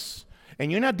presence,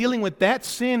 and you're not dealing with that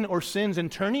sin or sins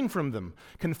and turning from them,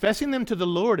 confessing them to the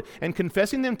Lord and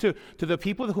confessing them to the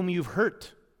people whom you've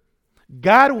hurt,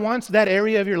 God wants that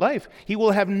area of your life. He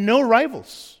will have no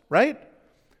rivals, right?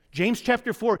 James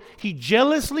chapter 4, He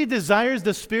jealously desires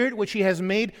the Spirit which He has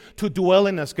made to dwell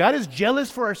in us. God is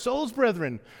jealous for our souls,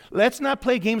 brethren. Let's not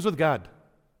play games with God.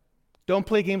 Don't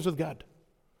play games with God.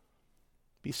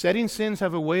 Besetting sins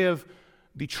have a way of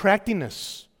detracting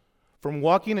us from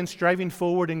walking and striving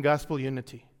forward in gospel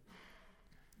unity.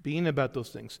 Being about those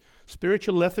things.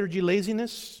 Spiritual lethargy,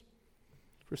 laziness.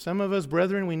 For some of us,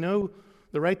 brethren, we know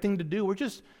the right thing to do. We're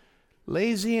just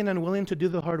lazy and unwilling to do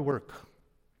the hard work.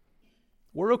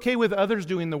 We're okay with others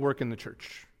doing the work in the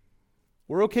church.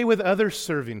 We're okay with others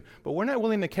serving, but we're not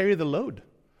willing to carry the load.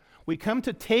 We come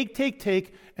to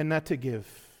take, and not to give.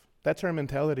 That's our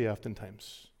mentality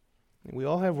oftentimes. And we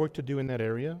all have work to do in that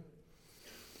area.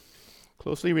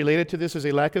 Closely related to this is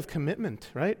a lack of commitment,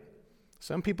 right?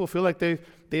 Some people feel like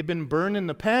they've been burned in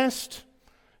the past,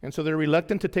 and so they're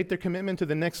reluctant to take their commitment to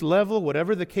the next level,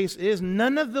 whatever the case is.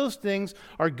 None of those things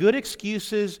are good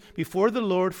excuses before the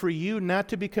Lord for you not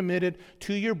to be committed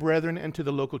to your brethren and to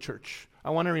the local church.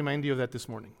 I want to remind you of that this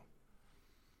morning.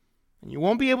 And you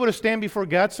won't be able to stand before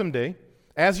God someday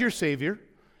as your Savior,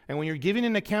 and when you're giving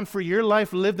an account for your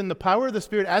life lived in the power of the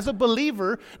Spirit as a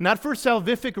believer, not for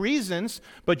salvific reasons,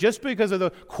 but just because of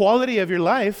the quality of your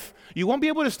life, you won't be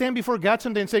able to stand before God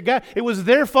someday and say, God, it was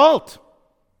their fault.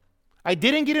 I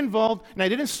didn't get involved, and I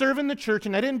didn't serve in the church,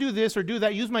 and I didn't do this or do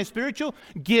that, use my spiritual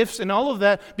gifts and all of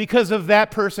that because of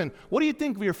that person. What do you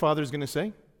think your Father's going to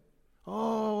say?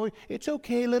 Oh, it's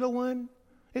okay, little one.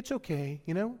 It's okay,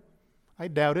 I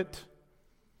doubt it.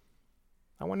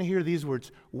 I want to hear these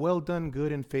words. Well done,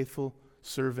 good and faithful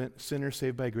servant, sinner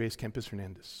saved by grace, Kempiz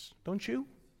Hernandez. Don't you?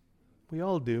 We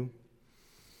all do.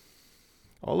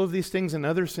 All of these things and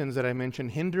other sins that I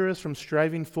mentioned hinder us from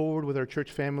striving forward with our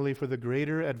church family for the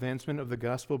greater advancement of the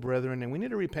gospel, brethren, and we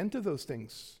need to repent of those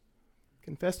things.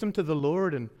 Confess them to the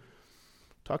Lord and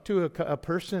talk to a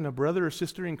person, a brother or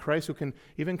sister in Christ who can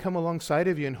even come alongside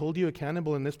of you and hold you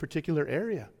accountable in this particular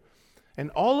area. And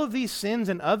all of these sins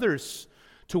and others,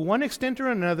 to one extent or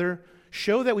another,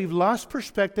 show that we've lost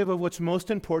perspective of what's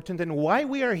most important and why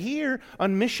we are here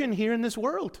on mission here in this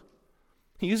world.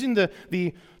 Using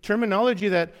the terminology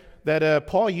that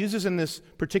Paul uses in this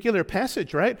particular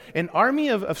passage, right? An army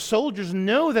of soldiers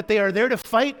know that they are there to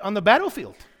fight on the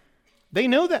battlefield. They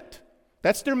know that.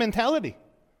 That's their mentality,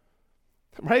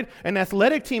 right? An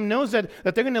athletic team knows that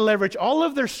they're going to leverage all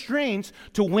of their strengths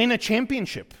to win a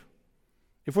championship.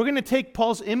 If we're going to take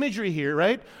Paul's imagery here,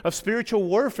 right, of spiritual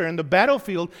warfare in the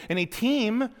battlefield and a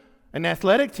team, an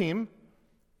athletic team,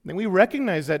 then we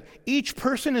recognize that each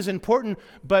person is important,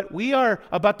 but we are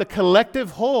about the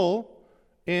collective whole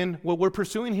in what we're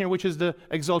pursuing here, which is the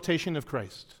exaltation of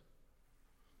Christ.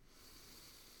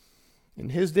 In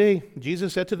his day,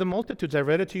 Jesus said to the multitudes, I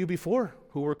read it to you before,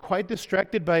 who were quite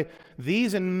distracted by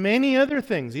these and many other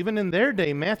things, even in their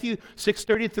day, Matthew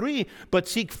 6:33, but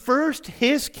seek first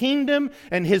his kingdom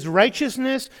and his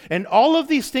righteousness, and all of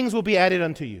these things will be added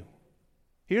unto you.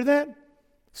 Hear that?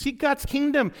 Seek God's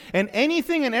kingdom and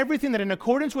anything and everything that in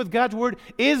accordance with God's word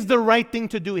is the right thing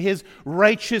to do, his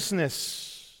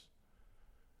righteousness.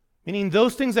 Meaning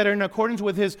those things that are in accordance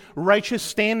with his righteous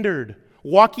standard,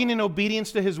 walking in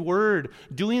obedience to his word,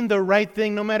 doing the right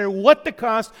thing no matter what the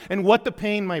cost and what the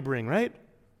pain might bring, right?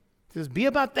 He says, be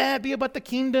about that, be about the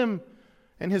kingdom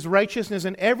and his righteousness,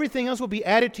 and everything else will be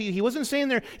added to you. He wasn't saying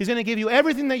there he's going to give you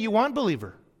everything that you want,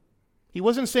 believer. He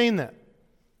wasn't saying that.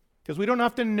 Because we don't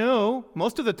often know,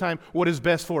 most of the time, what is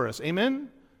best for us. Amen?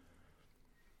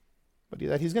 But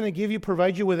that he's going to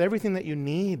provide you with everything that you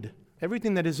need.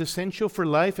 Everything that is essential for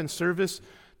life and service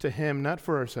to him, not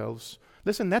for ourselves.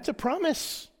 Listen, that's a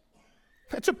promise.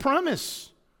 That's a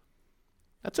promise.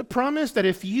 That's a promise that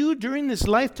if you, during this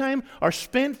lifetime, are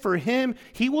spent for him,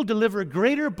 he will deliver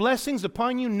greater blessings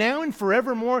upon you now and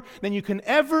forevermore than you can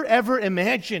ever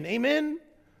imagine. Amen?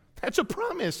 That's a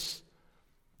promise.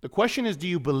 The question is, do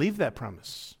you believe that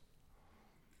promise?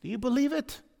 Do you believe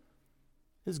it?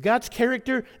 Is God's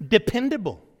character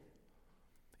dependable?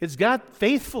 Is God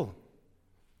faithful?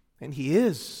 And he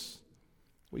is.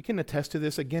 We can attest to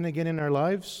this again in our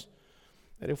lives,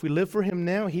 that if we live for him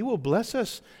now, he will bless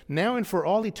us now and for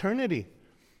all eternity.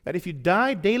 That if you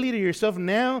die daily to yourself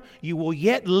now, you will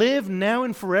yet live now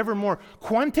and forevermore.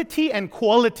 Quantity and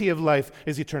quality of life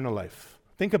is eternal life.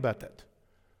 Think about that.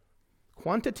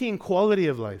 Quantity and quality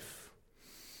of life.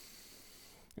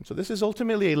 And so this is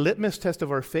ultimately a litmus test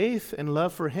of our faith and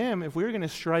love for him if we're going to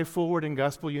strive forward in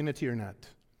gospel unity or not.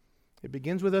 It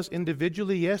begins with us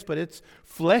individually, yes, but it's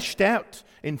fleshed out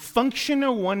in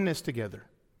functional oneness together.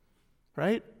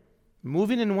 Right?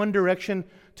 Moving in one direction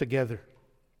together.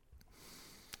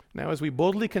 Now, as we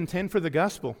boldly contend for the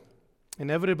gospel,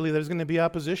 Inevitably, there's going to be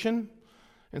opposition.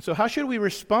 And so how should we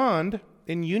respond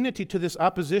in unity to this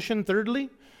opposition? Thirdly,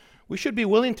 we should be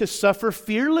willing to suffer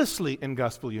fearlessly in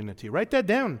gospel unity. Write that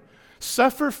down.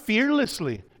 Suffer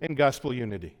fearlessly in gospel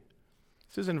unity.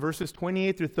 This is in verses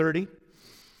 28 through 30.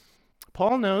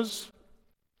 Paul knows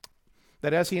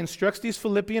that as he instructs these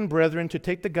Philippian brethren to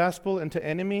take the gospel into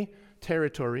enemy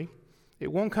territory,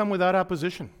 it won't come without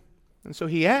opposition. And so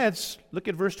he adds, look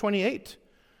at verse 28.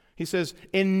 He says,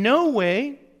 in no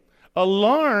way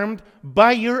alarmed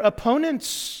by your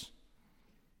opponents.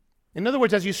 In other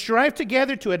words, as you strive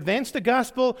together to advance the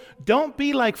gospel, don't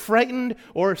be like frightened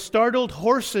or startled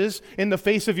horses in the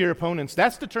face of your opponents.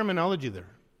 That's the terminology there.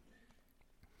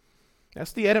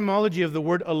 That's the etymology of the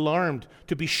word alarmed,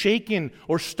 to be shaken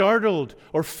or startled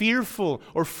or fearful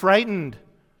or frightened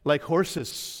like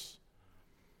horses.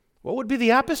 What would be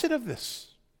the opposite of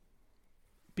this?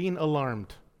 Being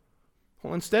alarmed.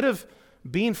 Well, instead of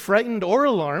being frightened or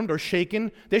alarmed or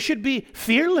shaken, they should be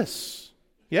fearless.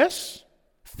 Yes?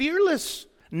 Fearless.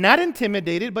 Not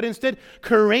intimidated, but instead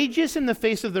courageous in the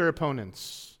face of their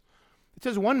opponents. It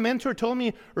says one mentor told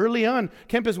me early on,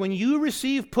 Kempiz, when you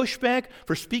receive pushback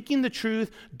for speaking the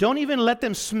truth, don't even let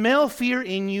them smell fear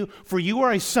in you, for you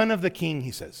are a son of the King,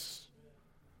 he says.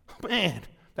 Man,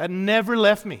 that never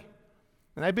left me.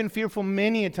 And I've been fearful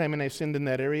many a time, and I've sinned in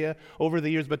that area over the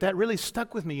years, but that really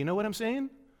stuck with me. You know what I'm saying?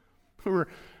 We were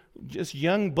just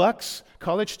young bucks,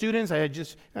 college students. I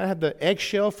had the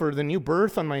eggshell for the new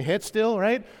birth on my head still,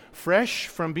 right? Fresh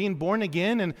from being born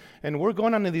again. And we're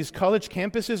going onto these college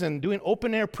campuses and doing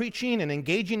open air preaching and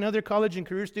engaging other college and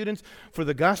career students for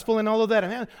the gospel and all of that.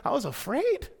 And I was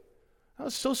afraid. I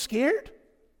was so scared.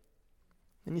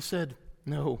 And he said,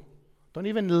 no, don't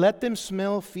even let them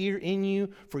smell fear in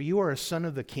you, for you are a son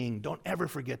of the King. Don't ever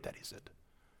forget that, he said.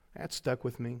 That stuck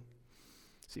with me.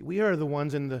 See, we are the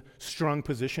ones in the strong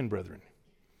position, brethren.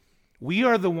 We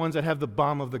are the ones that have the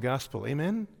bomb of the gospel.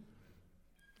 Amen?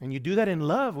 And you do that in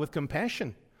love, with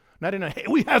compassion. Not in a, hey,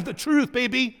 we have the truth,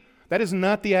 baby. That is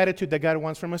not the attitude that God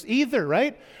wants from us either,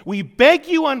 right? We beg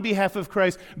you on behalf of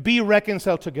Christ, be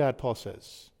reconciled to God, Paul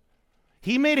says.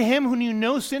 He made him who knew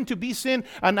no sin to be sin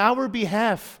on our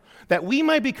behalf, that we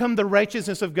might become the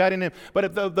righteousness of God in him.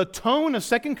 But the tone of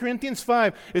 2 Corinthians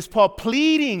 5 is Paul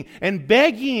pleading and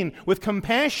begging with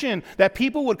compassion that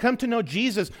people would come to know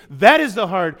Jesus. That is the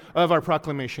heart of our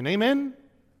proclamation. Amen?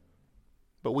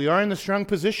 But we are in the strong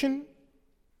position,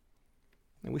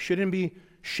 and we shouldn't be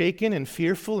shaken and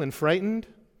fearful and frightened.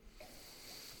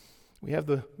 We have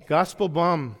the gospel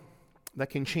bomb that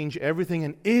can change everything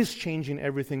and is changing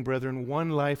everything, brethren, one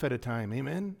life at a time.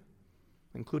 Amen?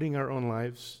 Including our own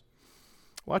lives.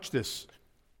 Watch this.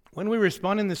 When we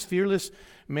respond in this fearless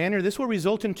manner, this will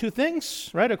result in two things,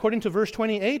 right? According to verse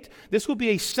 28, this will be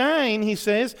a sign, he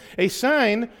says, a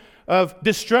sign of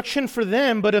destruction for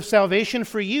them, but of salvation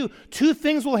for you. Two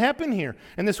things will happen here.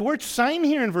 And this word sign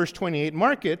here in verse 28,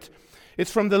 mark it,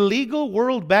 it's from the legal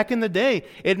world back in the day.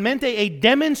 It meant a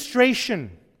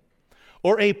demonstration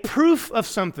or a proof of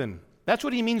something. That's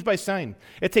what he means by sign.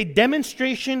 It's a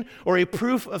demonstration or a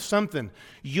proof of something.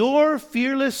 Your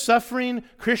fearless suffering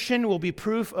Christian will be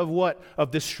proof of what?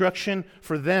 Of destruction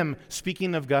for them,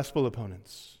 speaking of gospel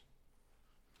opponents.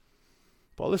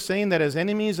 Paul is saying that as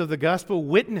enemies of the gospel,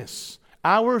 witness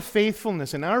our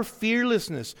faithfulness and our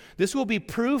fearlessness. This will be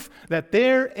proof that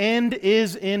their end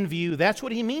is in view. That's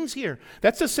what he means here.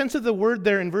 That's the sense of the word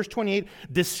there in verse 28,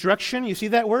 destruction. You see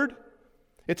that word?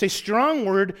 It's a strong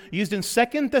word used in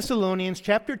 2 Thessalonians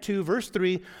chapter 2, verse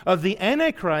 3, of the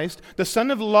Antichrist, the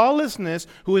son of lawlessness,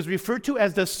 who is referred to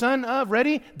as the son of,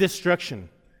 ready? Destruction.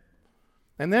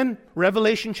 And then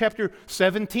Revelation chapter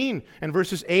 17 and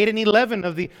verses 8 and 11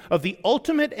 of the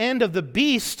ultimate end of the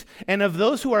beast and of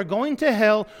those who are going to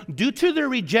hell due to their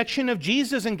rejection of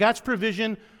Jesus and God's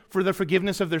provision for the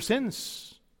forgiveness of their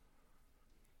sins.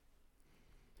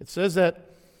 It says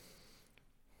that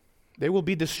they will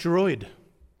be destroyed.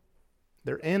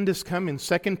 Their end is coming.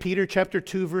 2 Peter chapter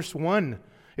 2, verse 1.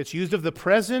 It's used of the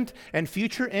present and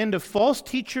future end of false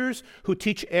teachers who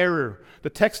teach error. The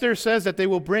text there says that they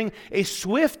will bring a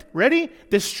swift, ready,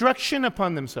 destruction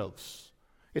upon themselves.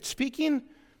 It's speaking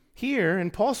here,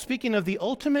 and Paul's speaking of the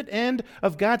ultimate end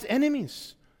of God's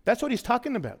enemies. That's what he's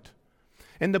talking about.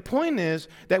 And the point is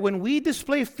that when we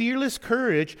display fearless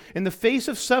courage in the face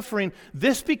of suffering,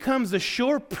 this becomes the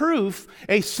sure proof,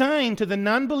 a sign to the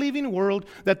non-believing world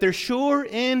that their sure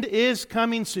end is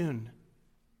coming soon.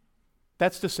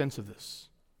 That's the sense of this.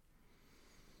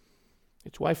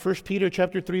 It's why 1 Peter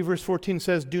chapter 3, verse 14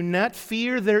 says, do not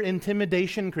fear their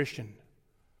intimidation, Christian.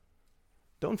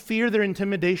 Don't fear their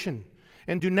intimidation.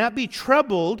 And do not be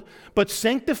troubled, but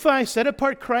sanctify, set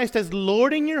apart Christ as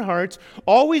Lord in your hearts,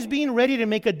 always being ready to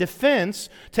make a defense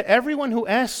to everyone who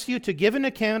asks you to give an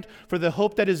account for the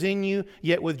hope that is in you,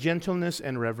 yet with gentleness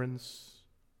and reverence.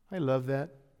 I love that.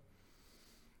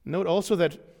 Note also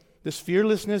that this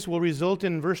fearlessness will result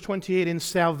in verse 28 in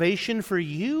salvation for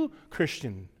you,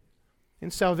 Christian.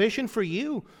 In salvation for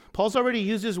you. Paul's already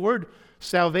used his word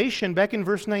salvation back in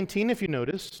verse 19, if you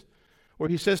notice, where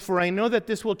he says, "For I know that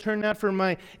this will turn out for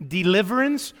my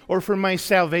deliverance or for my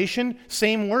salvation."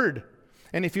 Same word.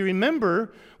 And if you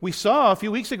remember, we saw a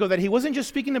few weeks ago that he wasn't just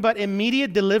speaking about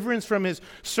immediate deliverance from his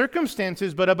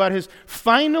circumstances, but about his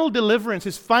final deliverance,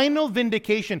 his final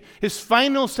vindication, his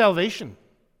final salvation.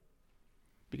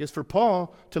 Because for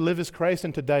Paul, to live is Christ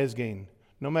and to die is gain,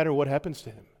 no matter what happens to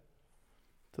him.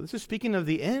 So this is speaking of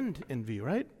the end in view,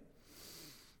 right?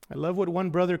 I love what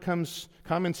one brother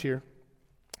comments here.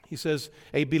 He says,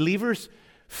 a believer's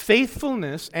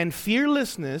faithfulness and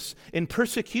fearlessness in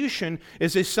persecution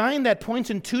is a sign that points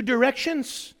in two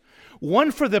directions.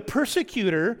 One for the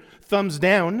persecutor, thumbs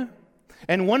down,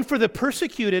 and one for the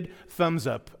persecuted, thumbs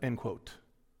up, end quote.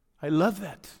 I love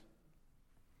that.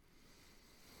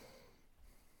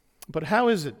 But how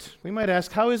is it? We might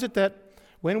ask, how is it that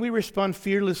when we respond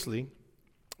fearlessly,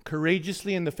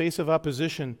 courageously in the face of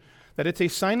opposition, that it's a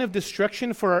sign of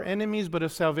destruction for our enemies, but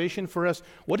of salvation for us?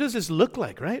 What does this look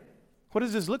like, right? What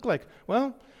does this look like?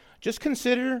 Well, just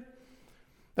consider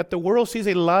that the world sees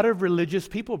a lot of religious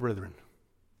people, brethren.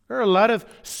 There are a lot of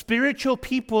spiritual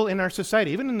people in our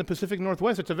society. Even in the Pacific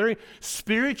Northwest, it's a very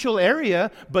spiritual area,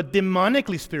 but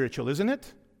demonically spiritual, isn't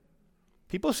it?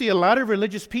 People see a lot of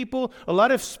religious people, a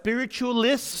lot of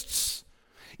spiritualists,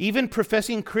 even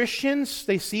professing Christians.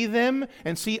 They see them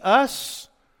and see us.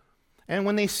 And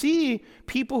when they see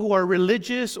people who are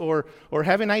religious or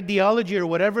have an ideology or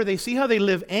whatever, they see how they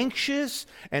live anxious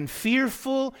and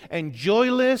fearful and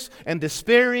joyless and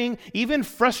despairing, even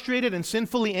frustrated and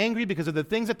sinfully angry because of the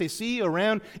things that they see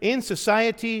around in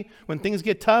society when things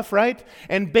get tough, right?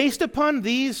 And based upon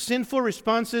these sinful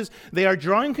responses, they are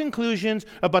drawing conclusions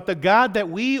about the God that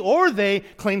we or they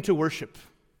claim to worship.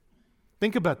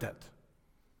 Think about that.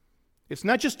 It's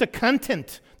not just the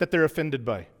content that they're offended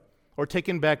by or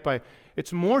taken back by.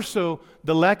 It's more so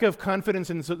the lack of confidence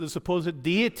in the supposed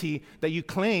deity that you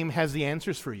claim has the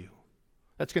answers for you.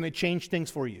 That's going to change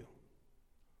things for you.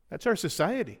 That's our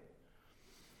society.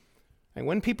 And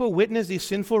when people witness these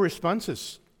sinful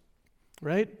responses,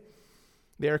 right,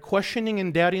 they are questioning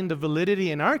and doubting the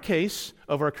validity, in our case,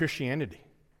 of our Christianity.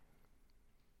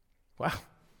 Wow.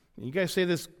 You guys say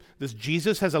this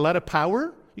Jesus has a lot of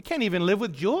power? You can't even live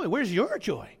with joy. Where's your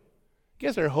joy? You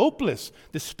guys are hopeless,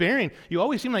 despairing. You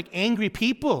always seem like angry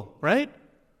people, right?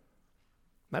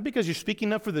 Not because you're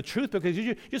speaking up for the truth, because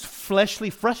you're just fleshly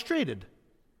frustrated.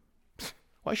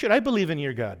 Why should I believe in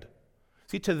your God?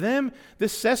 See, to them,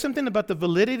 this says something about the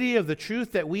validity of the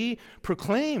truth that we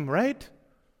proclaim, right?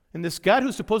 And this God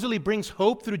who supposedly brings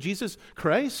hope through Jesus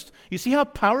Christ. You see how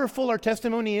powerful our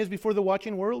testimony is before the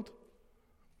watching world?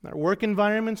 In our work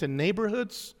environments and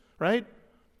neighborhoods, right?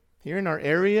 Here in our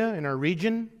area, in our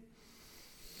region.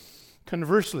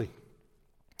 Conversely,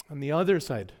 on the other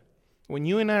side, when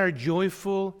you and I are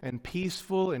joyful and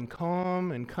peaceful and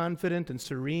calm and confident and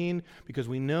serene because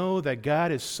we know that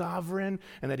God is sovereign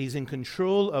and that He's in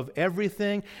control of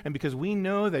everything, and because we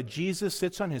know that Jesus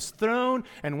sits on His throne,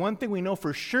 and one thing we know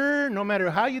for sure, no matter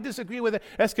how you disagree with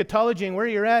eschatology and where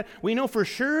you're at, we know for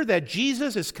sure that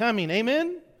Jesus is coming.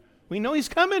 Amen? We know He's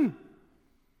coming.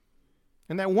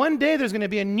 And that one day there's going to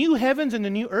be a new heavens and a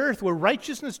new earth where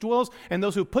righteousness dwells, and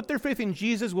those who put their faith in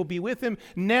Jesus will be with Him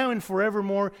now and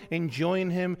forevermore, enjoying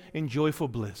Him in joyful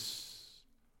bliss.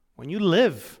 When you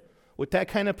live with that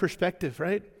kind of perspective,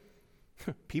 right,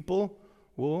 people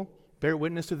will bear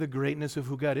witness to the greatness of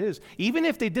who God is, even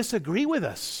if they disagree with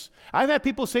us. I've had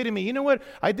people say to me, you know what,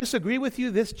 I disagree with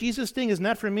you, this Jesus thing is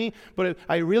not for me, but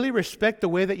I really respect the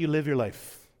way that you live your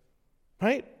life,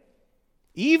 right?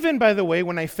 Even, by the way,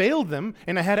 when I failed them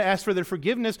and I had to ask for their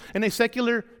forgiveness in a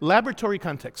secular laboratory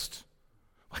context.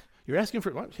 You're asking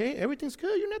for, well, hey, everything's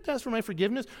good. You're not to ask for my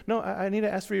forgiveness. No, I need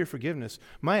to ask for your forgiveness.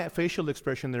 My facial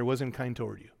expression there wasn't kind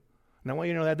toward you. And I want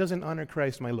you to know that doesn't honor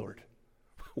Christ, my Lord.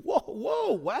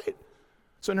 Whoa, what?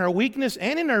 So in our weakness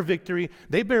and in our victory,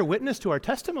 they bear witness to our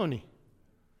testimony.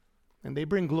 And they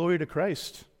bring glory to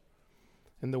Christ.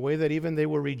 In the way that even they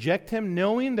will reject Him,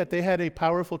 knowing that they had a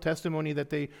powerful testimony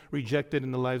that they rejected in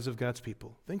the lives of God's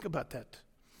people. Think about that.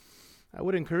 I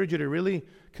would encourage you to really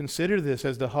consider this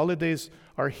as the holidays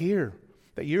are here.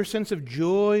 that your sense of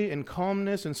joy and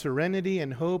calmness and serenity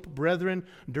and hope, brethren,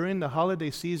 during the holiday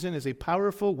season is a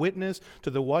powerful witness to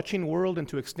the watching world and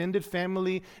to extended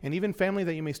family and even family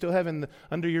that you may still have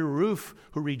under your roof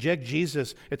who reject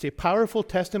Jesus. It's a powerful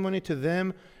testimony to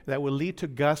them that will lead to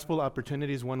gospel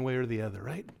opportunities one way or the other,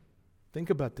 right? Think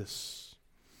about this.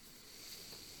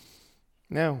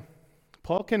 Now,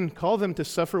 Paul can call them to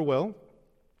suffer well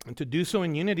and to do so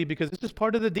in unity because this is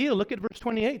part of the deal. Look at verse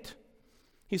 28.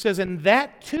 He says, and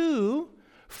that too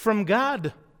from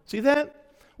God. See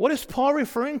that? What is Paul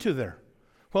referring to there?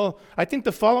 Well, I think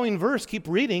the following verse, keep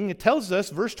reading, it tells us,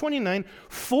 verse 29,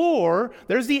 for,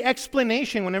 there's the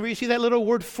explanation. Whenever you see that little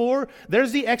word for,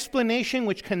 there's the explanation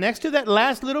which connects to that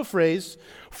last little phrase,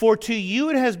 for to you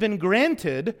it has been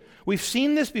granted. We've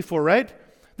seen this before, right?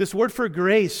 This word for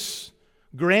grace,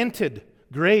 granted,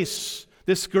 grace.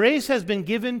 This grace has been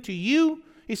given to you,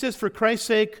 he says, for Christ's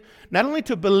sake, not only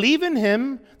to believe in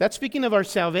Him, that's speaking of our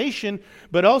salvation,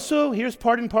 but also, here's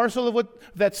part and parcel of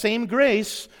that same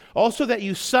grace, also that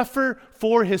you suffer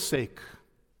for His sake.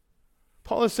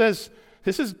 Paul says,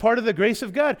 this is part of the grace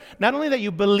of God. Not only that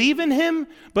you believe in Him,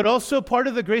 but also part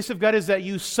of the grace of God is that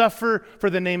you suffer for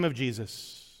the name of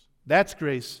Jesus. That's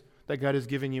grace that God has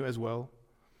given you as well.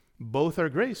 Both are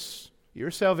grace,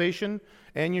 your salvation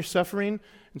and your suffering.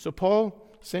 And so Paul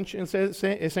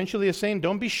essentially is saying,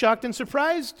 don't be shocked and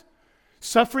surprised.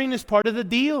 Suffering is part of the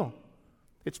deal.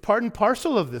 It's part and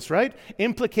parcel of this, right?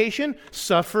 Implication,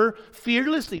 suffer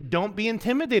fearlessly. Don't be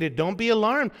intimidated. Don't be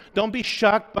alarmed. Don't be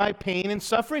shocked by pain and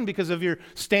suffering because of your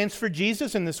stance for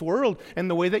Jesus in this world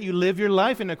and the way that you live your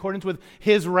life in accordance with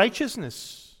His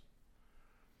righteousness.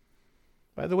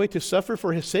 By the way, to suffer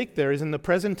for His sake there is in the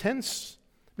present tense,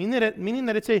 meaning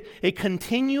that it's a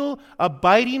continual,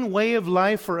 abiding way of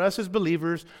life for us as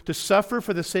believers to suffer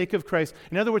for the sake of Christ.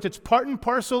 In other words, it's part and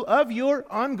parcel of your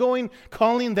ongoing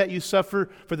calling that you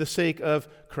suffer for the sake of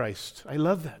Christ. I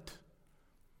love that.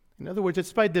 In other words,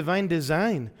 it's by divine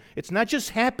design. It's not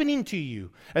just happening to you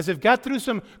as if God threw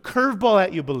some curveball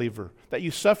at you, believer, that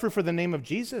you suffer for the name of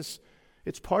Jesus.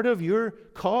 It's part of your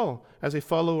call as a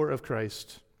follower of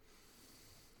Christ.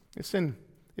 Listen,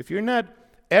 if you're not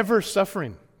ever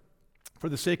suffering for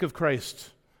the sake of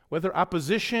Christ, whether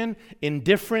opposition,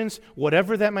 indifference,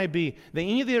 whatever that might be, then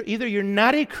either you're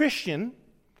not a Christian,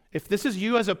 if this is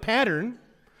you as a pattern,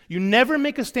 you never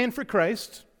make a stand for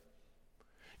Christ,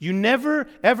 you never,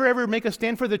 ever make a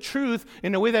stand for the truth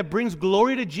in a way that brings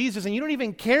glory to Jesus, and you don't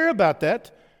even care about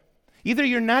that, either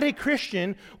you're not a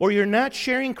Christian or you're not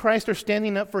sharing Christ or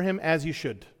standing up for Him as you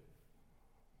should.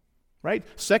 Right?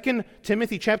 2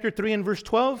 Timothy chapter 3 and verse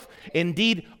 12.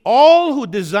 Indeed, all who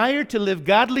desire to live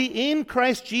godly in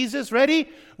Christ Jesus, ready,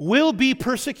 will be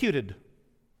persecuted.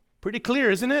 Pretty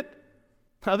clear, isn't it?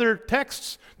 Other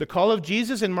texts, the call of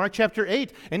Jesus in Mark chapter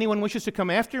 8. Anyone wishes to come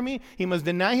after me, he must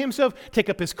deny himself, take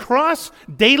up his cross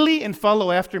daily and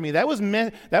follow after me. That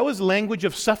was language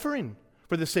of suffering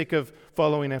for the sake of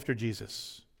following after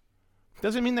Jesus.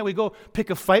 Doesn't mean that we go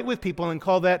pick a fight with people and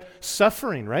call that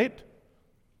suffering, right?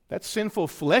 That's sinful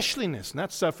fleshliness,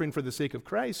 not suffering for the sake of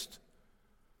Christ.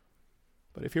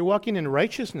 But if you're walking in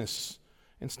righteousness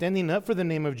and standing up for the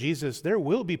name of Jesus, there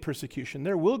will be persecution,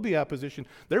 there will be opposition,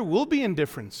 there will be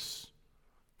indifference,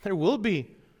 there will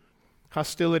be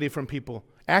hostility from people,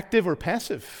 active or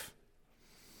passive.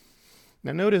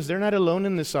 Now notice, they're not alone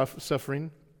in this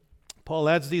suffering. Paul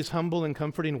adds these humble and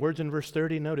comforting words in verse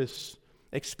 30. Notice,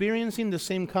 experiencing the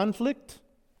same conflict.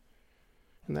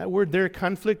 And that word there,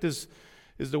 conflict, is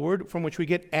the word from which we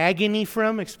get agony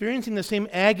from, experiencing the same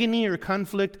agony or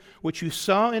conflict which you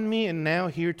saw in me and now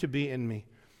here to be in me.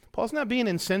 Paul's not being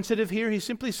insensitive here. He's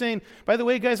simply saying, by the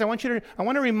way, guys, I want to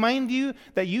remind you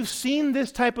that you've seen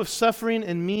this type of suffering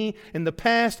in me in the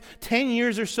past 10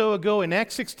 years or so ago in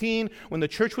Acts 16 when the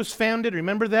church was founded.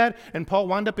 Remember that? And Paul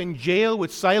wound up in jail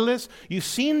with Silas. You've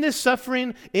seen this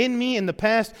suffering in me in the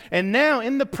past, and now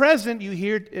in the present you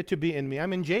hear it to be in me.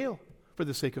 I'm in jail for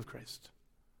the sake of Christ.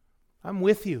 I'm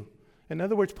with you. In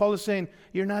other words, Paul is saying,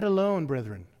 you're not alone,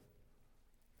 brethren.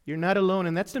 You're not alone.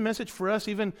 And that's the message for us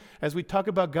even as we talk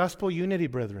about gospel unity,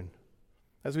 brethren.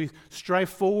 As we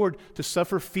strive forward to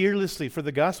suffer fearlessly for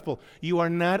the gospel. You are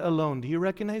not alone. Do you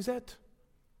recognize that?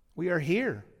 We are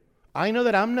here. I know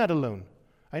that I'm not alone.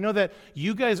 I know that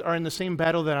you guys are in the same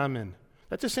battle that I'm in.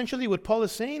 That's essentially what Paul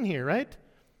is saying here, right?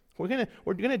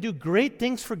 We're gonna do great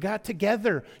things for God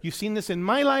together. You've seen this in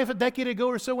my life a decade ago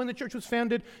or so when the church was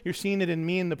founded. You're seeing it in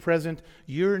me in the present.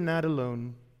 You're not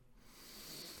alone.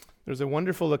 There's a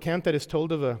wonderful account that is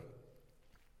told of a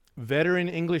veteran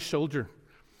English soldier.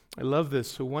 I love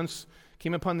this. Who once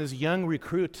came upon this young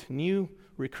recruit, new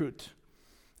recruit.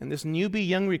 And this newbie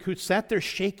young recruit sat there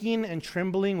shaking and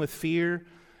trembling with fear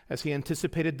as he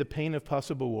anticipated the pain of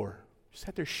possible war. He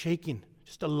sat there shaking,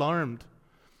 just alarmed.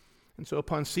 And so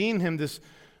upon seeing him, this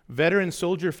veteran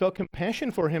soldier felt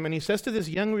compassion for him, and he says to this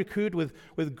young recruit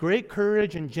with great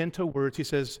courage and gentle words, he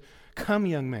says, "Come,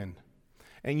 young man,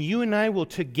 and you and I will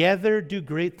together do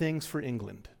great things for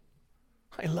England."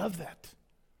 I love that.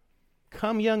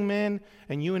 Come, young man,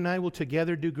 and you and I will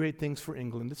together do great things for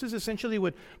England. This is essentially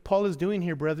what Paul is doing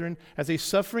here, brethren. As a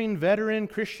suffering veteran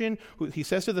Christian, he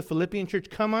says to the Philippian church,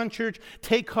 come on, church,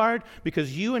 take heart,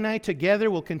 because you and I together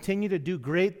will continue to do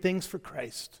great things for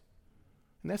Christ.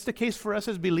 And that's the case for us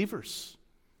as believers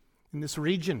in this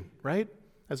region, right?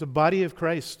 As a body of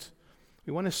Christ.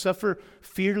 We want to suffer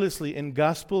fearlessly in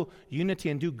gospel unity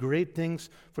and do great things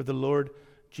for the Lord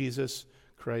Jesus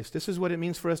Christ. This is what it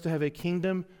means for us to have a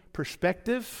kingdom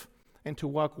perspective and to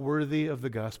walk worthy of the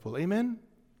gospel. Amen?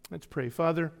 Let's pray.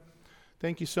 Father,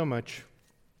 thank you so much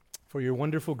for your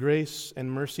wonderful grace and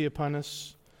mercy upon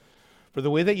us, for the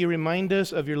way that you remind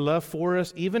us of your love for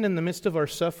us, even in the midst of our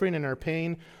suffering and our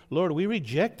pain. Lord, we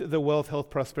reject the wealth, health,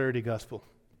 prosperity gospel.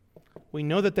 We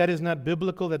know that that is not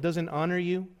biblical, that doesn't honor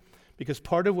you, because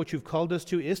part of what you've called us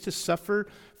to is to suffer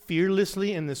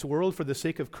fearlessly in this world for the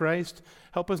sake of Christ.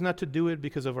 Help us not to do it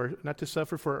because of not to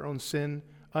suffer for our own sin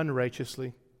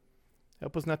unrighteously.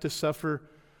 Help us not to suffer,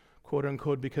 quote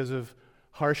unquote, because of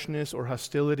harshness or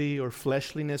hostility or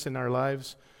fleshliness in our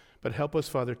lives, but help us,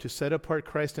 Father, to set apart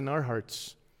Christ in our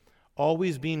hearts,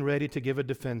 always being ready to give a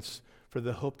defense for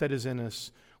the hope that is in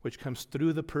us, which comes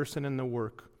through the person and the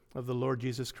work of the Lord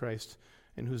Jesus Christ,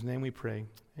 in whose name we pray.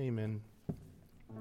 Amen.